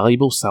need for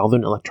valuable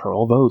Southern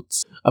electoral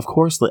votes. Of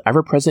course, the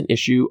ever-present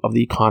issue of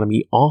the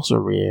economy also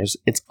rears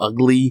its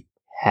ugly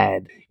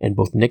head, and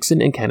both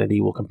Nixon and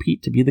Kennedy will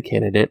compete to be the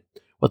candidate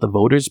with the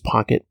voters'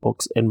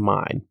 pocketbooks in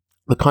mind.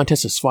 The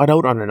contest is fought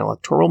out on an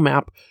electoral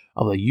map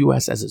of the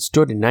U.S. as it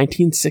stood in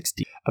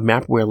 1960, a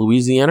map where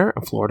Louisiana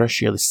and Florida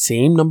share the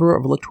same number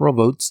of electoral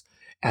votes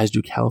as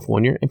do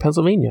California and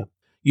Pennsylvania.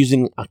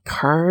 Using a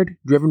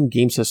card-driven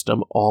game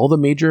system, all the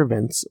major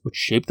events which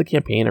shaped the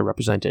campaign are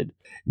represented.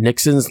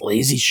 Nixon's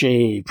lazy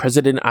shave,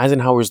 President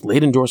Eisenhower's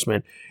late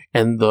endorsement,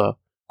 and the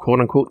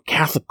quote-unquote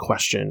Catholic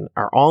question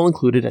are all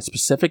included as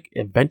specific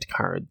event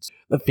cards.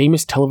 The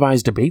famous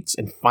televised debates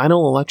and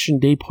final election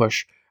day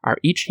push are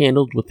each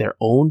handled with their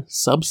own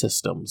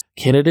subsystems.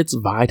 Candidates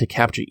vie to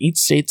capture each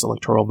state's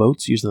electoral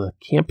votes using the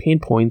campaign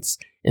points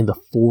in the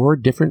 4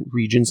 different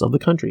regions of the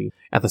country.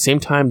 At the same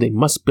time, they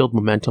must build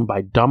momentum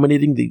by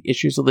dominating the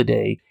issues of the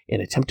day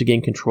and attempt to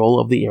gain control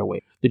of the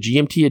airway. The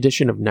GMT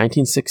edition of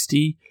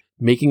 1960,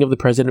 Making of the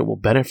President, will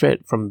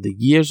benefit from the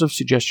years of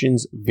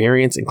suggestions,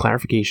 variants, and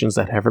clarifications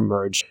that have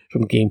emerged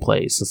from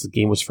gameplay since the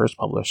game was first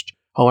published.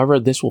 However,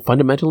 this will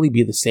fundamentally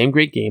be the same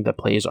great game that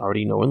players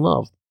already know and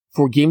love.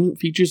 For game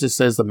features, it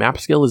says the map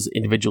scale is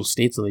individual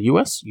states in the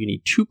US. You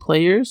need 2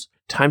 players.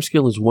 Time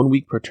scale is 1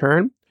 week per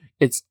turn.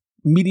 It's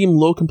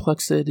medium-low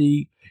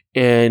complexity,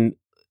 and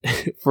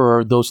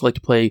for those who like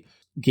to play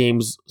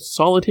games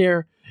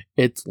solitaire,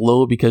 it's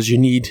low because you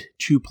need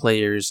 2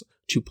 players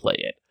to play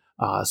it.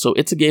 So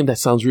it's a game that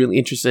sounds really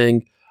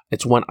interesting.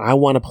 It's one I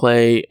want to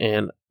play,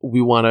 and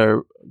we want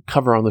to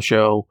cover on the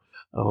show.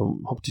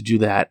 Hope to do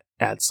that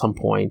at some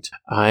point.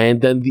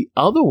 And then the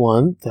other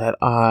one that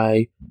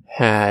I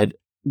had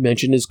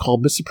mentioned is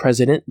called Mr.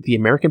 President, The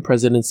American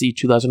Presidency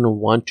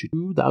 2001 to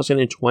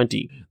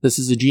 2020. This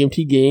is a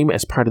GMT game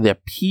as part of their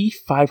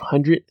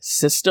P500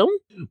 system,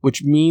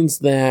 which means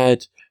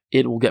that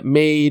it will get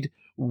made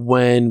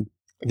when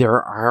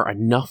there are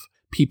enough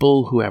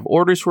people who have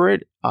orders for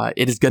it.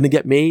 It is going to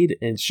get made,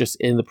 and it's just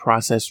in the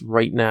process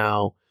right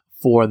now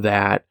for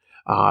that.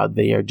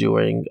 They are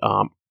doing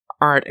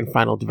art and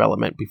final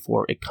development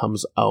before it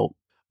comes out.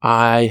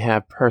 I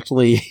have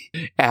personally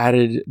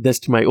added this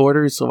to my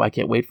orders, so I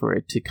can't wait for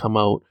it to come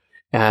out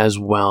as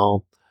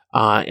well.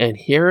 And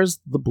here's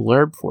the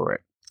blurb for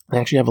it. They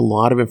actually have a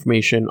lot of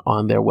information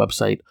on their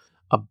website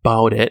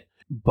about it,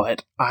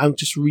 but I'll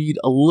just read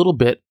a little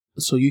bit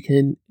so you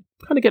can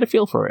kind of get a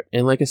feel for it.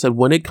 And like I said,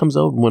 when it comes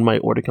out, when my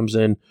order comes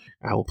in,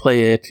 I will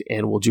play it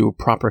and we'll do a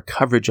proper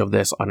coverage of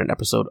this on an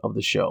episode of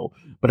the show.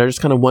 But I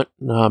just kind of want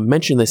to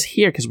mention this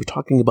here because we're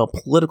talking about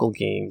political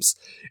games,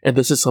 and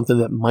this is something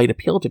that might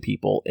appeal to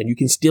people, and you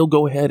can still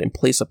go ahead and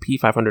place a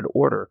P500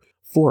 order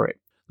for it.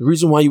 The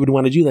reason why you would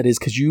want to do that is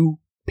because you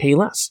pay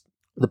less.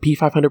 The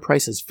P500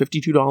 price is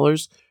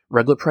 $52.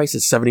 Regular price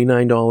is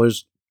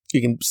 $79.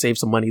 You can save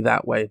some money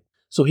that way.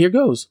 So here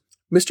goes.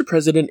 Mr.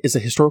 President is a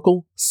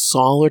historical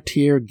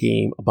solitaire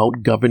game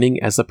about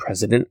governing as the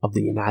President of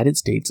the United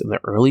States in the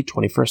early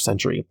 21st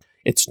century.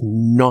 It's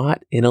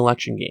not an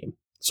election game.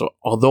 So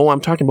although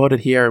I'm talking about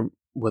it here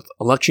with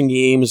election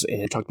games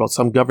and talk about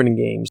some governing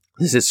games,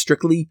 this is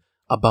strictly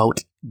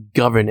about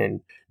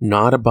governing,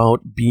 not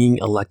about being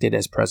elected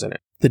as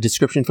president. The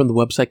description from the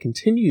website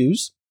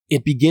continues.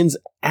 It begins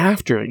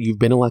after you've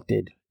been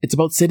elected. It's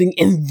about sitting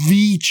in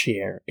the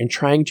chair and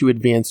trying to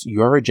advance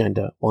your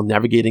agenda while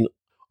navigating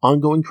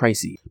ongoing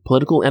crises,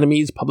 political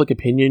enemies, public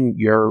opinion,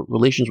 your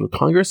relations with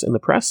Congress and the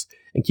press,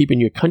 and keeping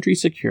your country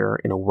secure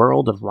in a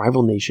world of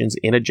rival nations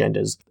and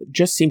agendas that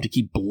just seem to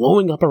keep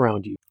blowing up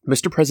around you.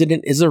 Mr.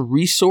 President is a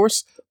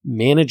resource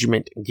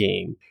management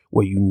game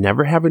where you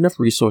never have enough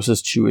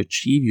resources to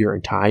achieve your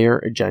entire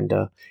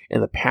agenda,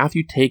 and the path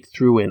you take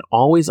through an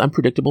always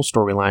unpredictable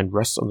storyline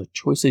rests on the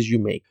choices you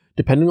make.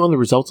 Depending on the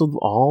results of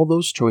all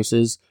those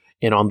choices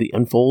and on the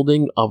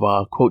unfolding of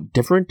a, quote,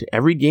 different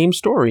every game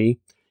story,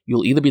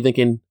 you'll either be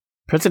thinking,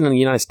 President of the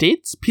United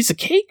States? Piece of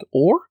cake?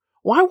 Or,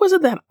 why was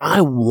it that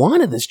I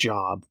wanted this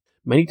job?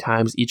 Many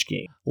times each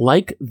game.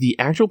 Like the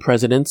actual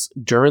presidents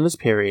during this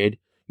period,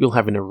 you'll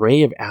have an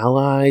array of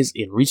allies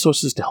and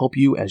resources to help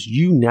you as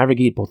you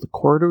navigate both the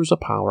corridors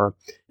of power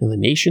in the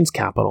nation's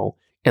capital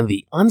and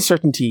the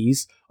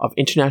uncertainties of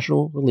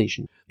international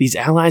relations. These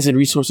allies and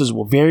resources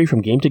will vary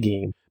from game to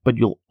game, but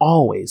you'll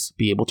always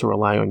be able to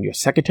rely on your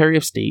Secretary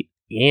of State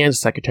and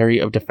Secretary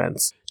of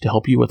Defense to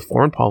help you with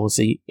foreign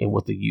policy and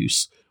with the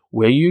use,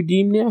 where you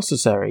deem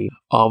necessary,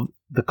 of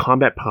the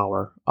combat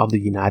power of the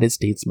United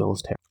States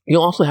military.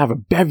 You'll also have a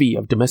bevy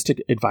of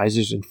domestic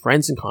advisors and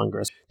friends in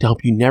Congress to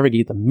help you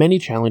navigate the many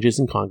challenges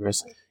in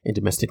Congress in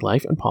domestic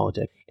life and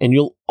politics, and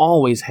you'll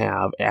always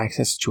have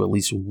access to at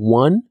least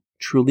one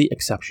truly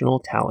exceptional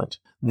talent.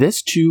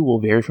 This too will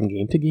vary from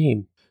game to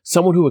game.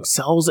 Someone who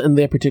excels in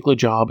their particular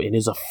job and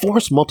is a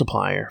force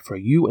multiplier for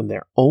you in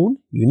their own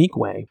unique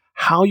way.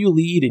 How you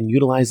lead and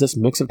utilize this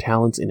mix of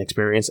talents and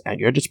experience at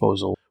your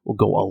disposal will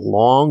go a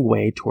long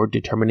way toward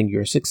determining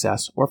your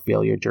success or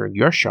failure during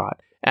your shot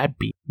at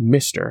being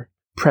Mr.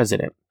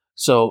 President.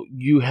 So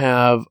you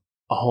have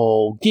a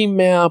whole game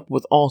map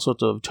with all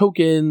sorts of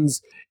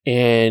tokens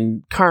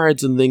and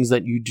cards and things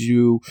that you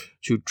do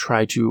to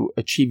try to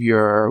achieve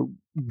your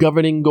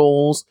governing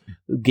goals.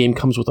 The game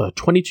comes with a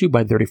 22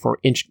 by 34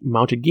 inch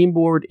mounted game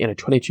board and a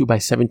 22 by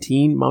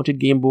 17 mounted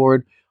game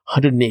board,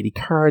 180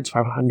 cards,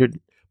 500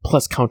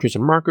 plus counters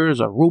and markers,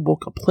 a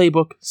rulebook, a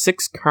playbook,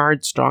 6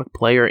 card stock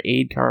player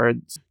aid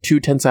cards,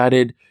 2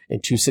 10-sided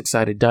and 2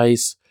 6-sided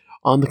dice.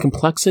 On the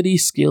complexity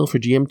scale for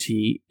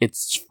GMT,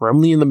 it's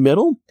firmly in the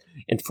middle,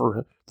 and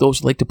for those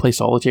who like to play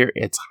solitaire,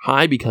 it's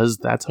high because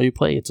that's how you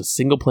play. It's a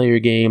single player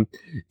game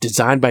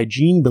designed by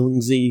Gene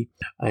Billingsley,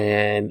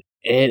 and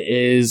it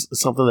is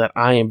something that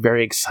I am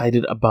very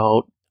excited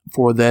about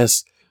for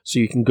this. So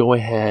you can go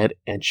ahead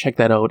and check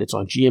that out. It's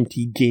on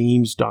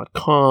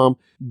gmtgames.com,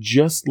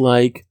 just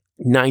like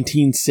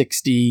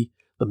 1960,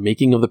 The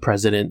Making of the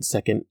President,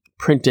 second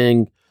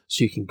printing.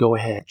 So you can go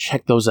ahead and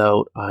check those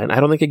out. And I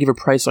don't think I give a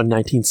price on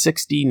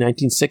 1960.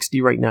 1960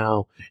 right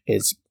now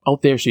is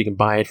out there, so you can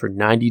buy it for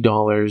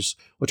 $90,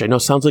 which I know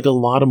sounds like a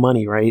lot of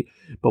money, right?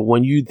 But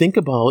when you think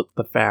about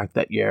the fact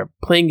that you're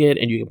playing it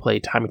and you can play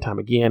it time and time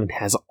again and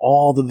has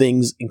all the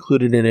things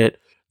included in it,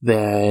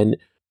 then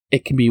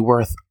it can be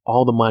worth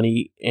all the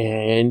money.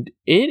 And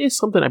it is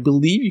something I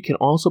believe you can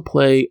also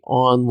play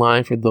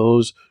online for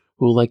those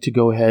who like to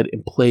go ahead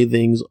and play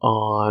things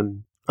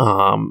on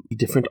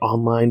different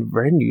online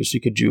venues. So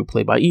you could do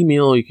play by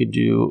email, you could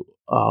do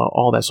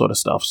all that sort of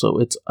stuff. So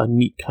it's a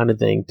neat kind of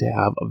thing to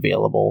have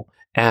available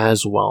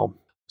as well.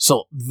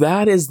 So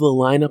that is the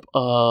lineup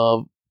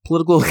of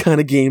political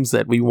kind of games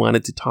that we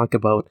wanted to talk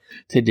about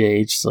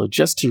today. So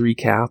just to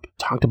recap,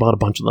 talked about a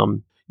bunch of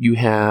them. You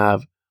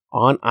have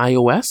on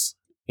iOS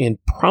and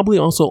probably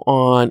also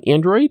on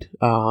Android,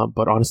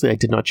 but honestly, I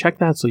did not check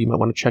that, so you might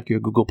want to check your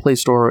Google Play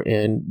Store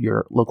and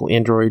your local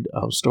Android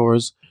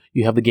stores.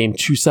 You have the game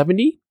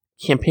 270,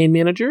 Campaign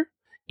Manager,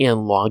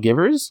 and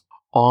Lawgivers.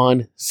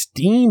 On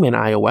Steam and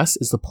iOS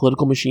is the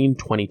Political Machine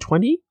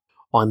 2020.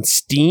 On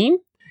Steam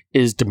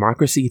is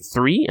Democracy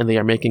 3, and they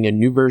are making a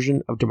new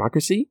version of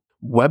Democracy.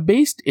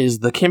 Web-based is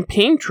the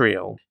Campaign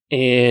Trail,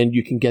 and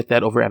you can get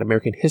that over at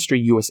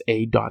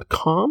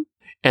AmericanHistoryUSA.com.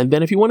 And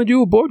then if you want to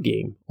do a board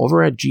game,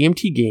 over at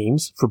GMT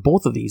Games, for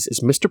both of these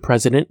is Mr.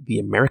 President, the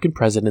American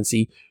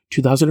Presidency,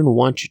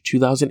 2001 to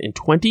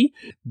 2020.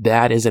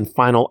 That is in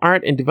final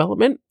art and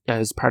development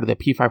as part of the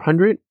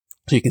P500.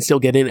 So you can still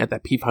get in at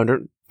that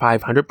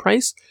P500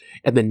 price.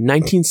 And then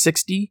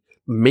 1960,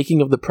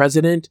 Making of the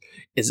President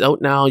is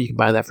out now. You can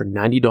buy that for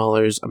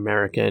 $90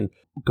 American.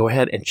 Go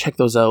ahead and check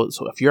those out.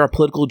 So if you're a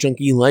political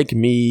junkie like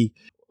me,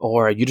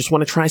 or you just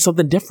want to try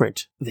something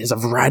different, there's a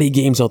variety of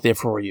games out there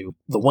for you.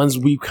 The ones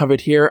we've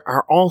covered here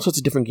are all sorts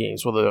of different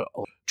games, whether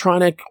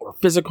electronic or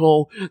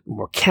physical,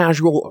 more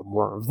casual or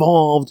more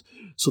involved,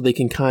 so they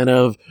can kind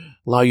of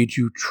allow you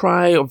to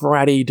try a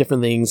variety of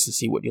different things to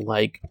see what you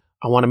like.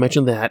 I want to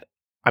mention that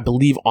I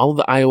believe all of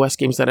the iOS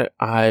games that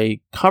I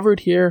covered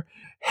here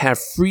have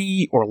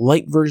free or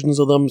light versions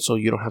of them, so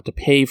you don't have to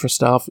pay for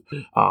stuff.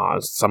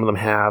 Some of them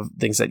have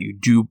things that you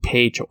do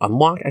pay to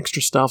unlock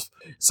extra stuff.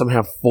 Some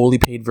have fully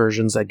paid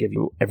versions that give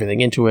you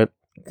everything into it.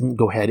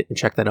 Go ahead and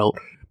check that out.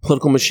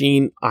 Political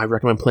Machine, I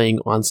recommend playing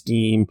on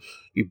Steam.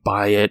 You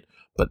buy it,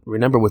 but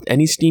remember, with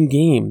any Steam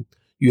game,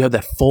 you have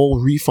that full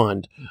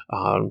refund.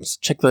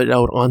 Check that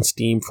out on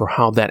Steam for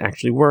how that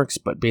actually works.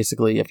 But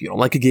basically, if you don't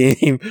like a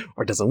game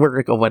or it doesn't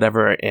work or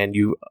whatever, and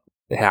you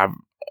have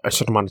a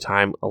certain amount of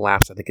time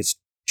elapsed, I think it's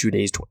 2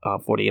 days,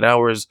 48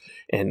 hours.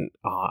 And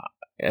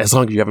as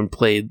long as you haven't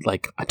played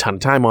like a ton of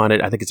time on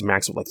it, I think it's a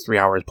max of like 3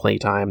 hours play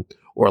time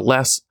or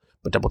less.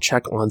 But double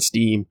check on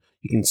Steam.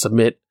 You can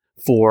submit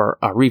for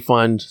a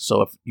refund.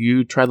 So if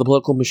you try the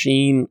Political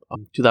Machine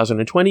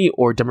 2020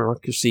 or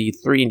Democracy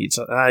 3 and you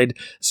decide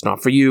it's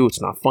not for you,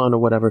 it's not fun or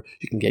whatever,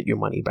 you can get your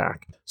money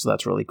back. So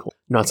that's really cool.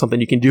 Not something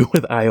you can do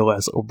with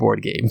iOS or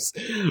board games,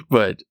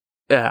 but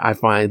I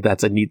find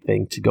that's a neat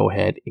thing to go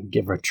ahead and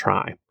give a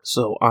try.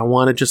 So I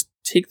want to just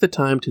take the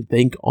time to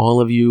thank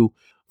all of you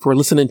for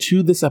listening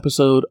to this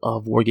episode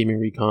of Wargaming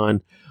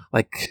Recon.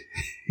 Like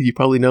you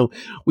probably know,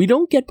 we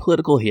don't get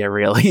political here,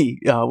 really.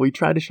 We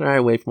try to shy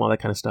away from all that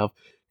kind of stuff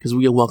because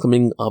we are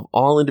welcoming of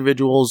all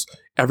individuals.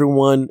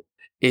 Everyone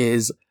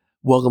is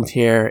welcomed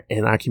here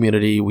in our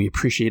community. We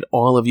appreciate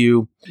all of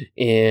you,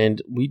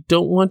 and we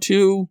don't want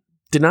to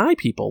deny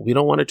people. We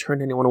don't want to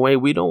turn anyone away.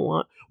 We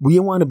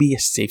want to be a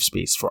safe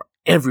space for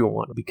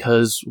everyone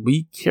because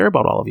we care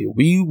about all of you.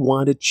 We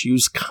want to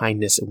choose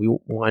kindness, and we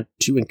want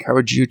to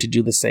encourage you to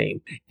do the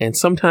same. And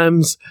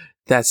sometimes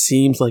that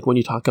seems like when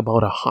you talk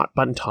about a hot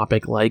button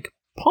topic like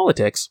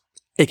politics,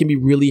 it can be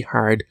really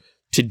hard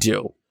to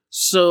do.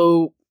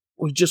 So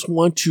we just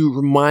want to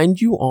remind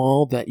you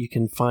all that you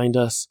can find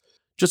us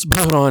just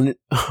about on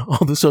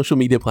all the social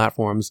media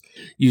platforms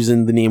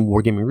using the name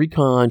Wargaming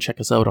Recon. Check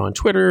us out on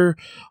Twitter,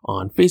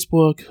 on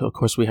Facebook. Of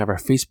course, we have our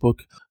Facebook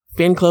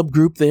fan club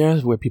group there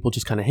where people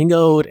just kind of hang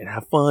out and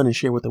have fun and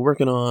share what they're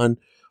working on.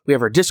 We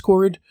have our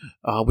Discord,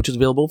 which is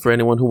available for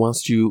anyone who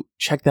wants to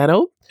check that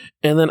out.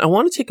 And then I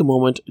want to take a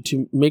moment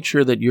to make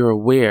sure that you're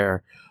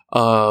aware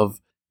of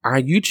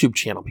our YouTube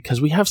channel because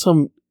we have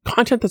some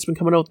content that's been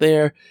coming out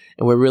there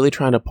and we're really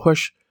trying to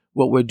push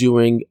what we're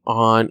doing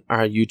on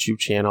our YouTube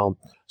channel.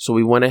 So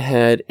we went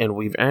ahead and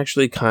we've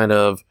actually kind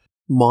of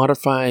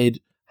modified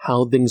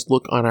how things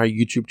look on our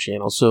YouTube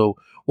channel. So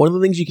one of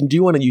the things you can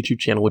do on a YouTube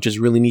channel, which is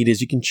really neat,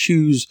 is you can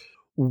choose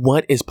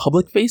what is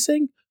public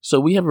facing. So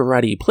we have a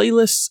variety of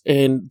playlists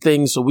and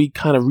things. So we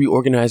kind of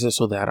reorganize it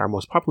so that our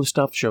most popular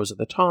stuff shows at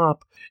the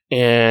top.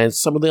 And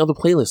some of the other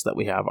playlists that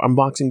we have,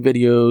 unboxing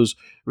videos,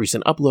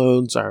 recent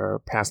uploads, our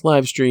past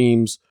live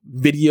streams,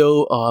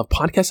 video of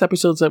podcast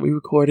episodes that we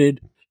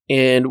recorded.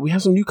 And we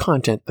have some new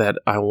content that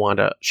I want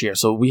to share.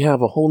 So we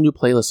have a whole new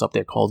playlist up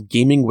there called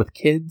Gaming with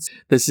Kids.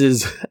 This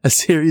is a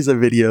series of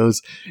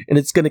videos, and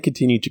it's going to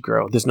continue to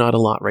grow. There's not a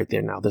lot right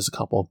there now. There's a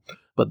couple,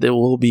 but there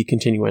will be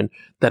continuing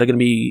that are going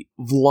to be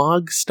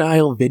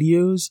vlog-style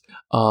videos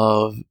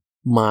of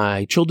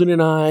my children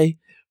and I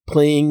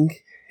playing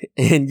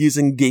and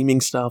using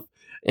gaming stuff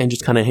and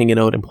just kind of hanging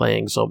out and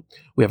playing. So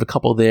we have a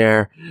couple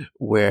there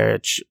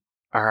which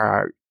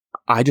are...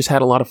 I just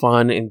had a lot of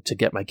fun and to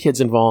get my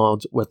kids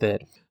involved with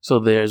it. So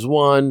there's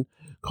one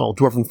called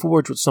Dwarven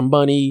Forge with some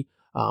bunny.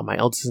 My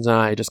eldest and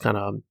I just kind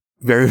of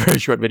very, very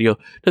short video,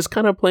 just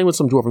kind of playing with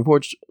some Dwarven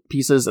Forge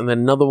pieces. And then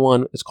another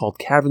one is called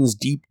Caverns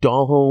Deep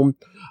Doll Home.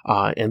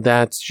 And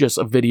that's just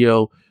a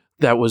video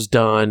that was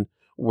done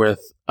with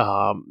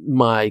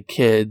my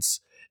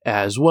kids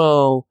as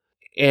well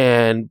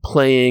and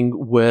playing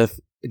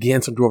with,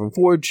 again, some Dwarven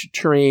Forge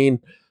terrain.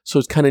 So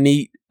it's kind of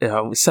neat.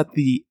 We set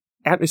the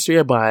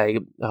atmosphere by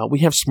we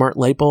have smart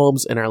light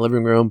bulbs in our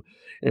living room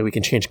and we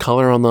can change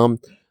color on them.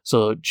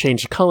 So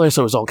change the color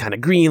so it's all kind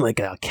of green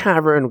like a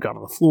cavern. We got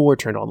on the floor,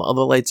 turned all the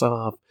other lights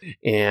off,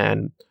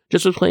 and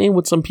just was playing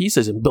with some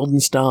pieces and building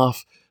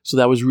stuff. So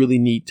that was really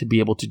neat to be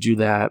able to do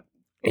that.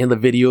 And the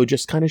video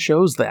just kind of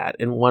shows that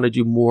and want to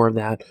do more of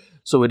that.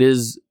 So it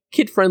is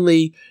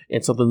kid-friendly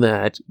and something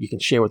that you can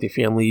share with your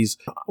families.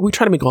 We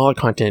try to make all our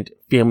content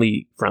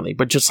family-friendly,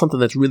 but just something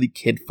that's really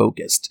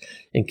kid-focused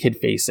and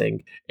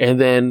kid-facing.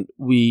 And then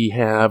we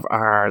have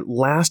our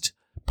last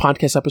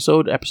podcast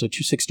episode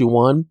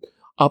 261,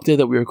 up there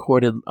that we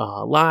recorded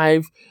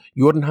live,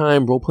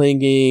 Jotunheim role-playing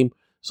game.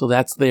 So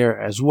that's there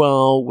as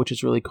well, which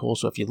is really cool.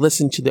 So if you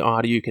listen to the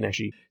audio, you can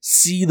actually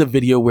see the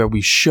video where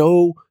we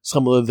show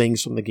some of the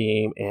things from the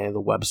game and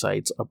the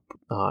websites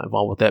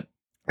involved with it.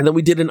 And then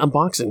we did an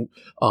unboxing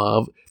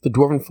of the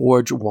Dwarven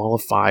Forge Wall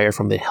of Fire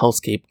from the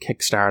Hellscape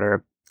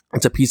Kickstarter.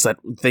 It's a piece that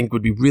I think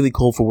would be really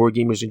cool for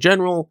wargamers in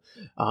general.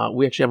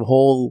 We actually have a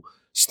whole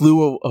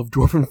slew of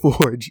Dwarven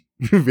Forge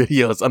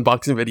videos,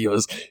 unboxing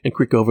videos, and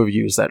quick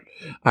overviews that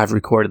I've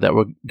recorded that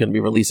we're going to be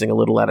releasing a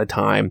little at a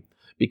time,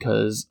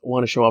 because I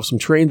want to show off some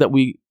terrain that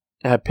we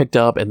have picked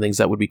up and things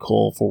that would be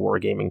cool for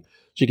wargaming.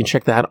 So you can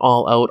check that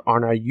all out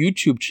on our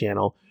YouTube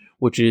channel,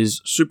 which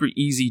is super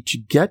easy to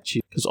get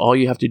to, because all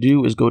you have to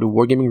do is go to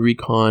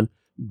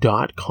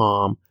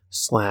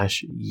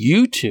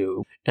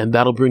wargamingrecon.com/YouTube, and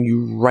that'll bring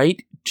you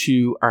right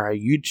to our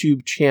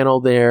YouTube channel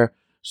there,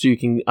 so you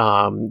can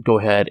go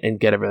ahead and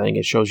get everything.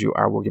 It shows you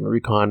our Wargaming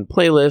Recon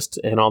playlist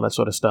and all that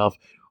sort of stuff.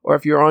 Or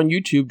if you're on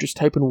YouTube, just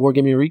type in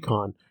Wargaming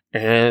Recon,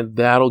 and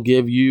that'll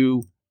give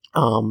you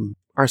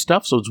our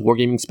stuff. So it's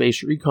Wargaming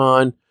Space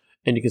Recon,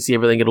 and you can see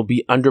everything. It'll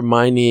be under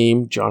my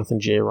name, Jonathan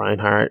J.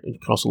 Reinhardt. You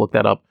can also look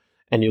that up,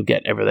 and you'll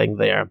get everything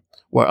there.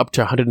 We're up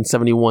to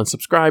 171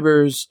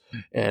 subscribers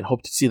and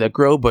hope to see that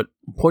grow. But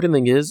important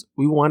thing is,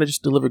 we want to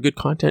just deliver good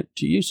content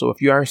to you. So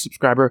if you are a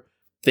subscriber,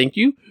 thank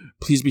you.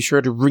 Please be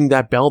sure to ring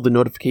that bell, the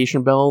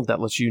notification bell that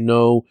lets you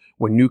know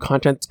when new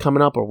content's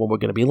coming up, or when we're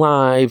going to be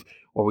live,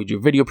 or we do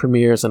video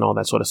premieres and all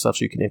that sort of stuff,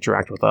 so you can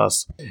interact with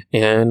us.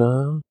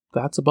 And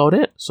that's about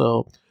it.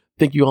 So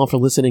thank you all for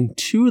listening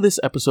to this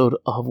episode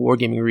of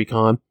Wargaming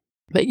Recon.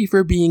 Thank you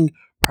for being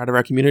part of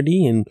our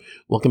community and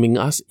welcoming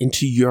us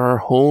into your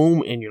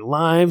home and your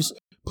lives.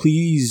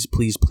 Please,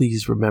 please,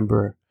 please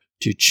remember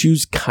to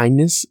choose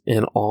kindness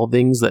in all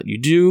things that you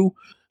do.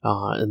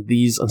 In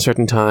these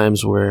uncertain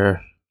times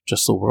where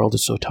just the world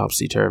is so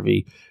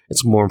topsy-turvy,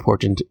 it's more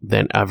important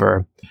than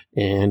ever.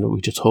 And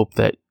we just hope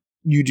that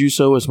you do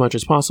so as much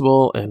as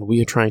possible, and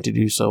we are trying to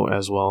do so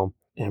as well.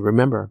 And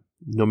remember,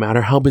 no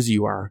matter how busy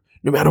you are,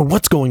 no matter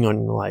what's going on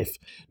in your life,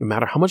 no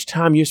matter how much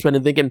time you're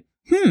spending thinking,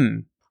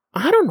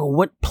 I don't know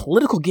what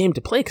political game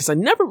to play because I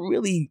never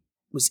really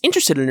was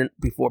interested in it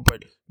before,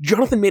 but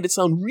Jonathan made it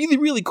sound really,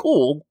 really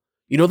cool.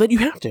 You know that you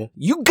have to.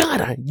 You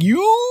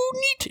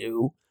need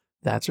to.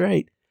 That's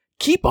right.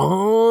 Keep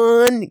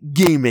on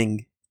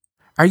gaming.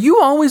 Are you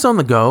always on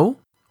the go?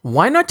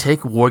 Why not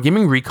take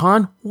Wargaming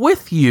Recon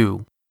with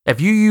you?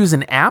 If you use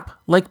an app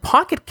like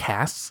Pocket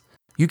Casts,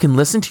 you can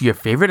listen to your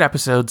favorite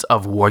episodes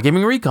of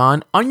Wargaming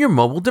Recon on your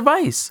mobile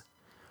device.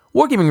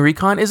 Wargaming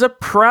Recon is a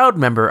proud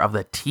member of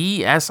the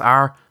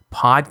TSR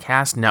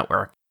Podcast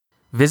Network.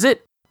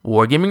 Visit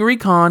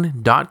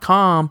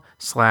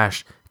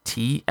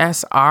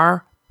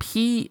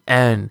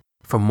wargamingrecon.com/TSRPN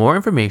for more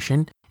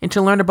information and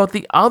to learn about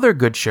the other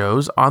good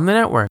shows on the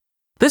network.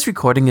 This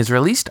recording is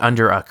released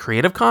under a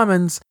Creative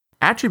Commons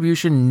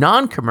Attribution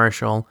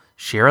Non-Commercial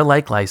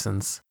Share-alike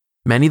license.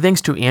 Many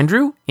thanks to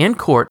Andrew and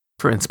Court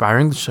for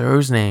inspiring the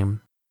show's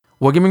name.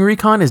 Wargaming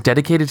Recon is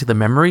dedicated to the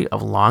memory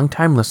of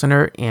longtime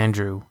listener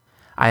Andrew.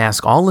 I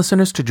ask all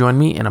listeners to join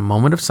me in a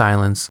moment of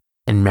silence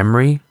in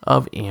memory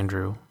of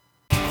Andrew.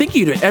 Thank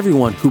you to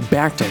everyone who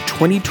backed our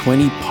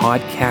 2020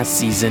 podcast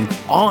season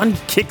on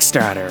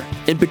Kickstarter.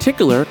 In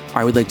particular,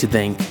 I would like to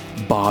thank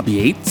Bob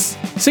Yates,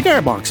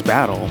 Cigar Box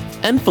Battle,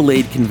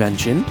 Enfilade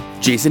Convention,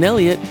 Jason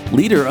Elliott,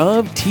 leader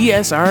of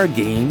TSR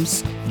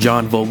Games,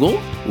 John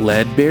Vogel,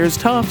 Lead Bears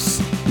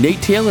Tufts,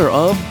 Nate Taylor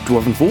of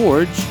Dwarven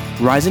Forge,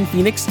 Ryzen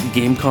Phoenix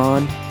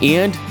GameCon,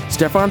 and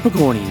Stefan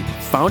Piconi,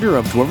 founder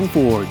of Dwarven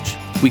Forge.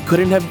 We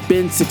couldn't have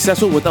been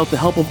successful without the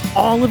help of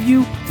all of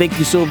you. Thank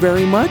you so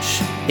very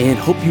much, and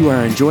hope you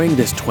are enjoying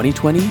this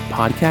 2020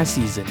 podcast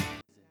season.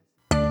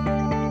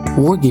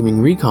 Wargaming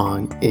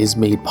Recon is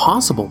made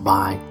possible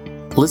by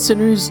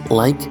listeners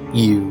like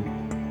you.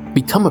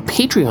 Become a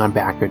Patreon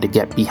backer to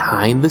get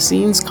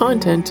behind-the-scenes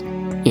content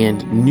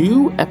and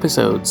new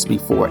episodes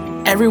before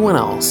everyone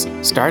else,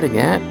 starting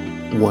at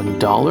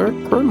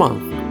 $1 per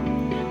month.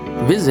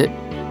 Visit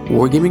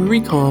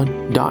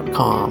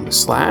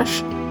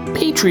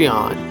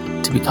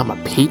wargamingrecon.com/Patreon to become a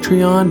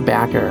Patreon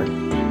backer.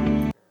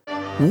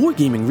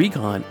 Wargaming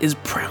Recon is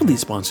proudly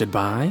sponsored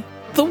by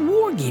the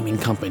Wargaming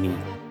Company.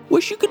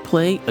 Wish you could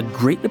play a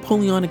great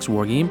Napoleonics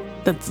wargame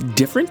that's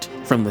different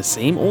from the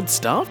same old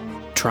stuff?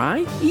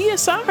 Try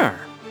ESR.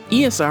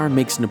 ESR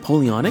makes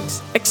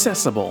Napoleonics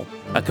accessible,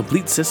 a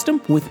complete system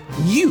with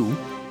you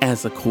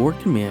as the core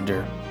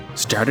commander.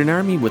 Start an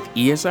army with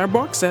ESR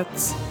box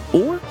sets,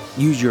 or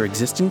use your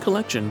existing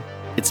collection.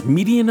 It's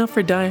meaty enough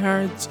for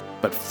diehards,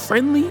 but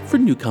friendly for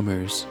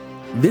newcomers.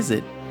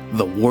 Visit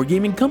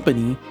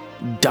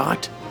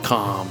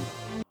thewargamingcompany.com.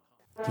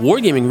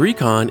 Wargaming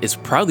Recon is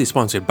proudly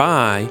sponsored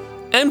by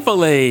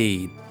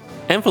Enfilade.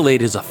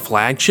 Enfilade is a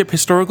flagship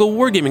historical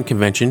wargaming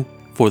convention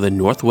for the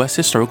Northwest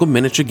Historical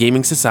Miniature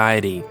Gaming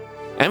Society.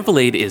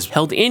 Enfilade is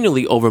held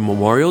annually over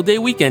Memorial Day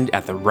weekend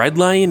at the Red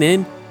Lion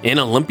Inn in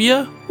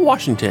Olympia,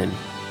 Washington.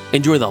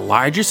 Enjoy the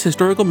largest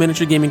historical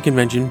miniature gaming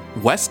convention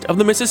west of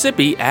the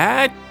Mississippi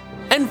at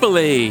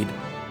Enfilade.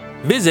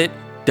 Visit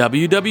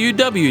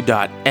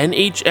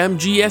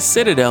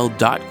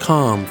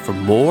www.nhmgscitadel.com for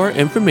more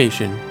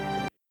information.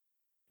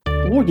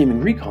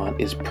 Wargaming Recon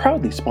is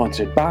proudly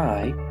sponsored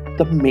by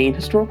the Maine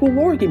Historical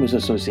Wargamers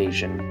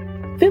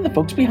Association. They're the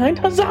folks behind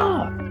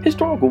Huzzah!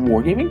 Historical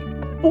Wargaming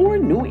for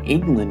New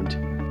England.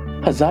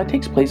 Huzzah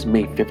takes place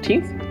May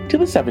 15th to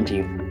the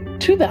 17th,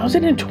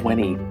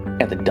 2020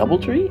 at the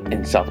Doubletree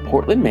in South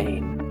Portland,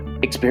 Maine.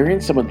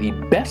 Experience some of the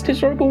best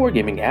historical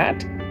wargaming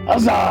at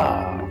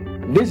Huzzah!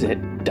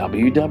 Visit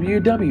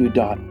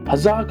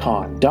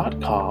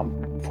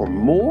www.huzzahcon.com for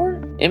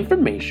more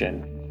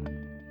information.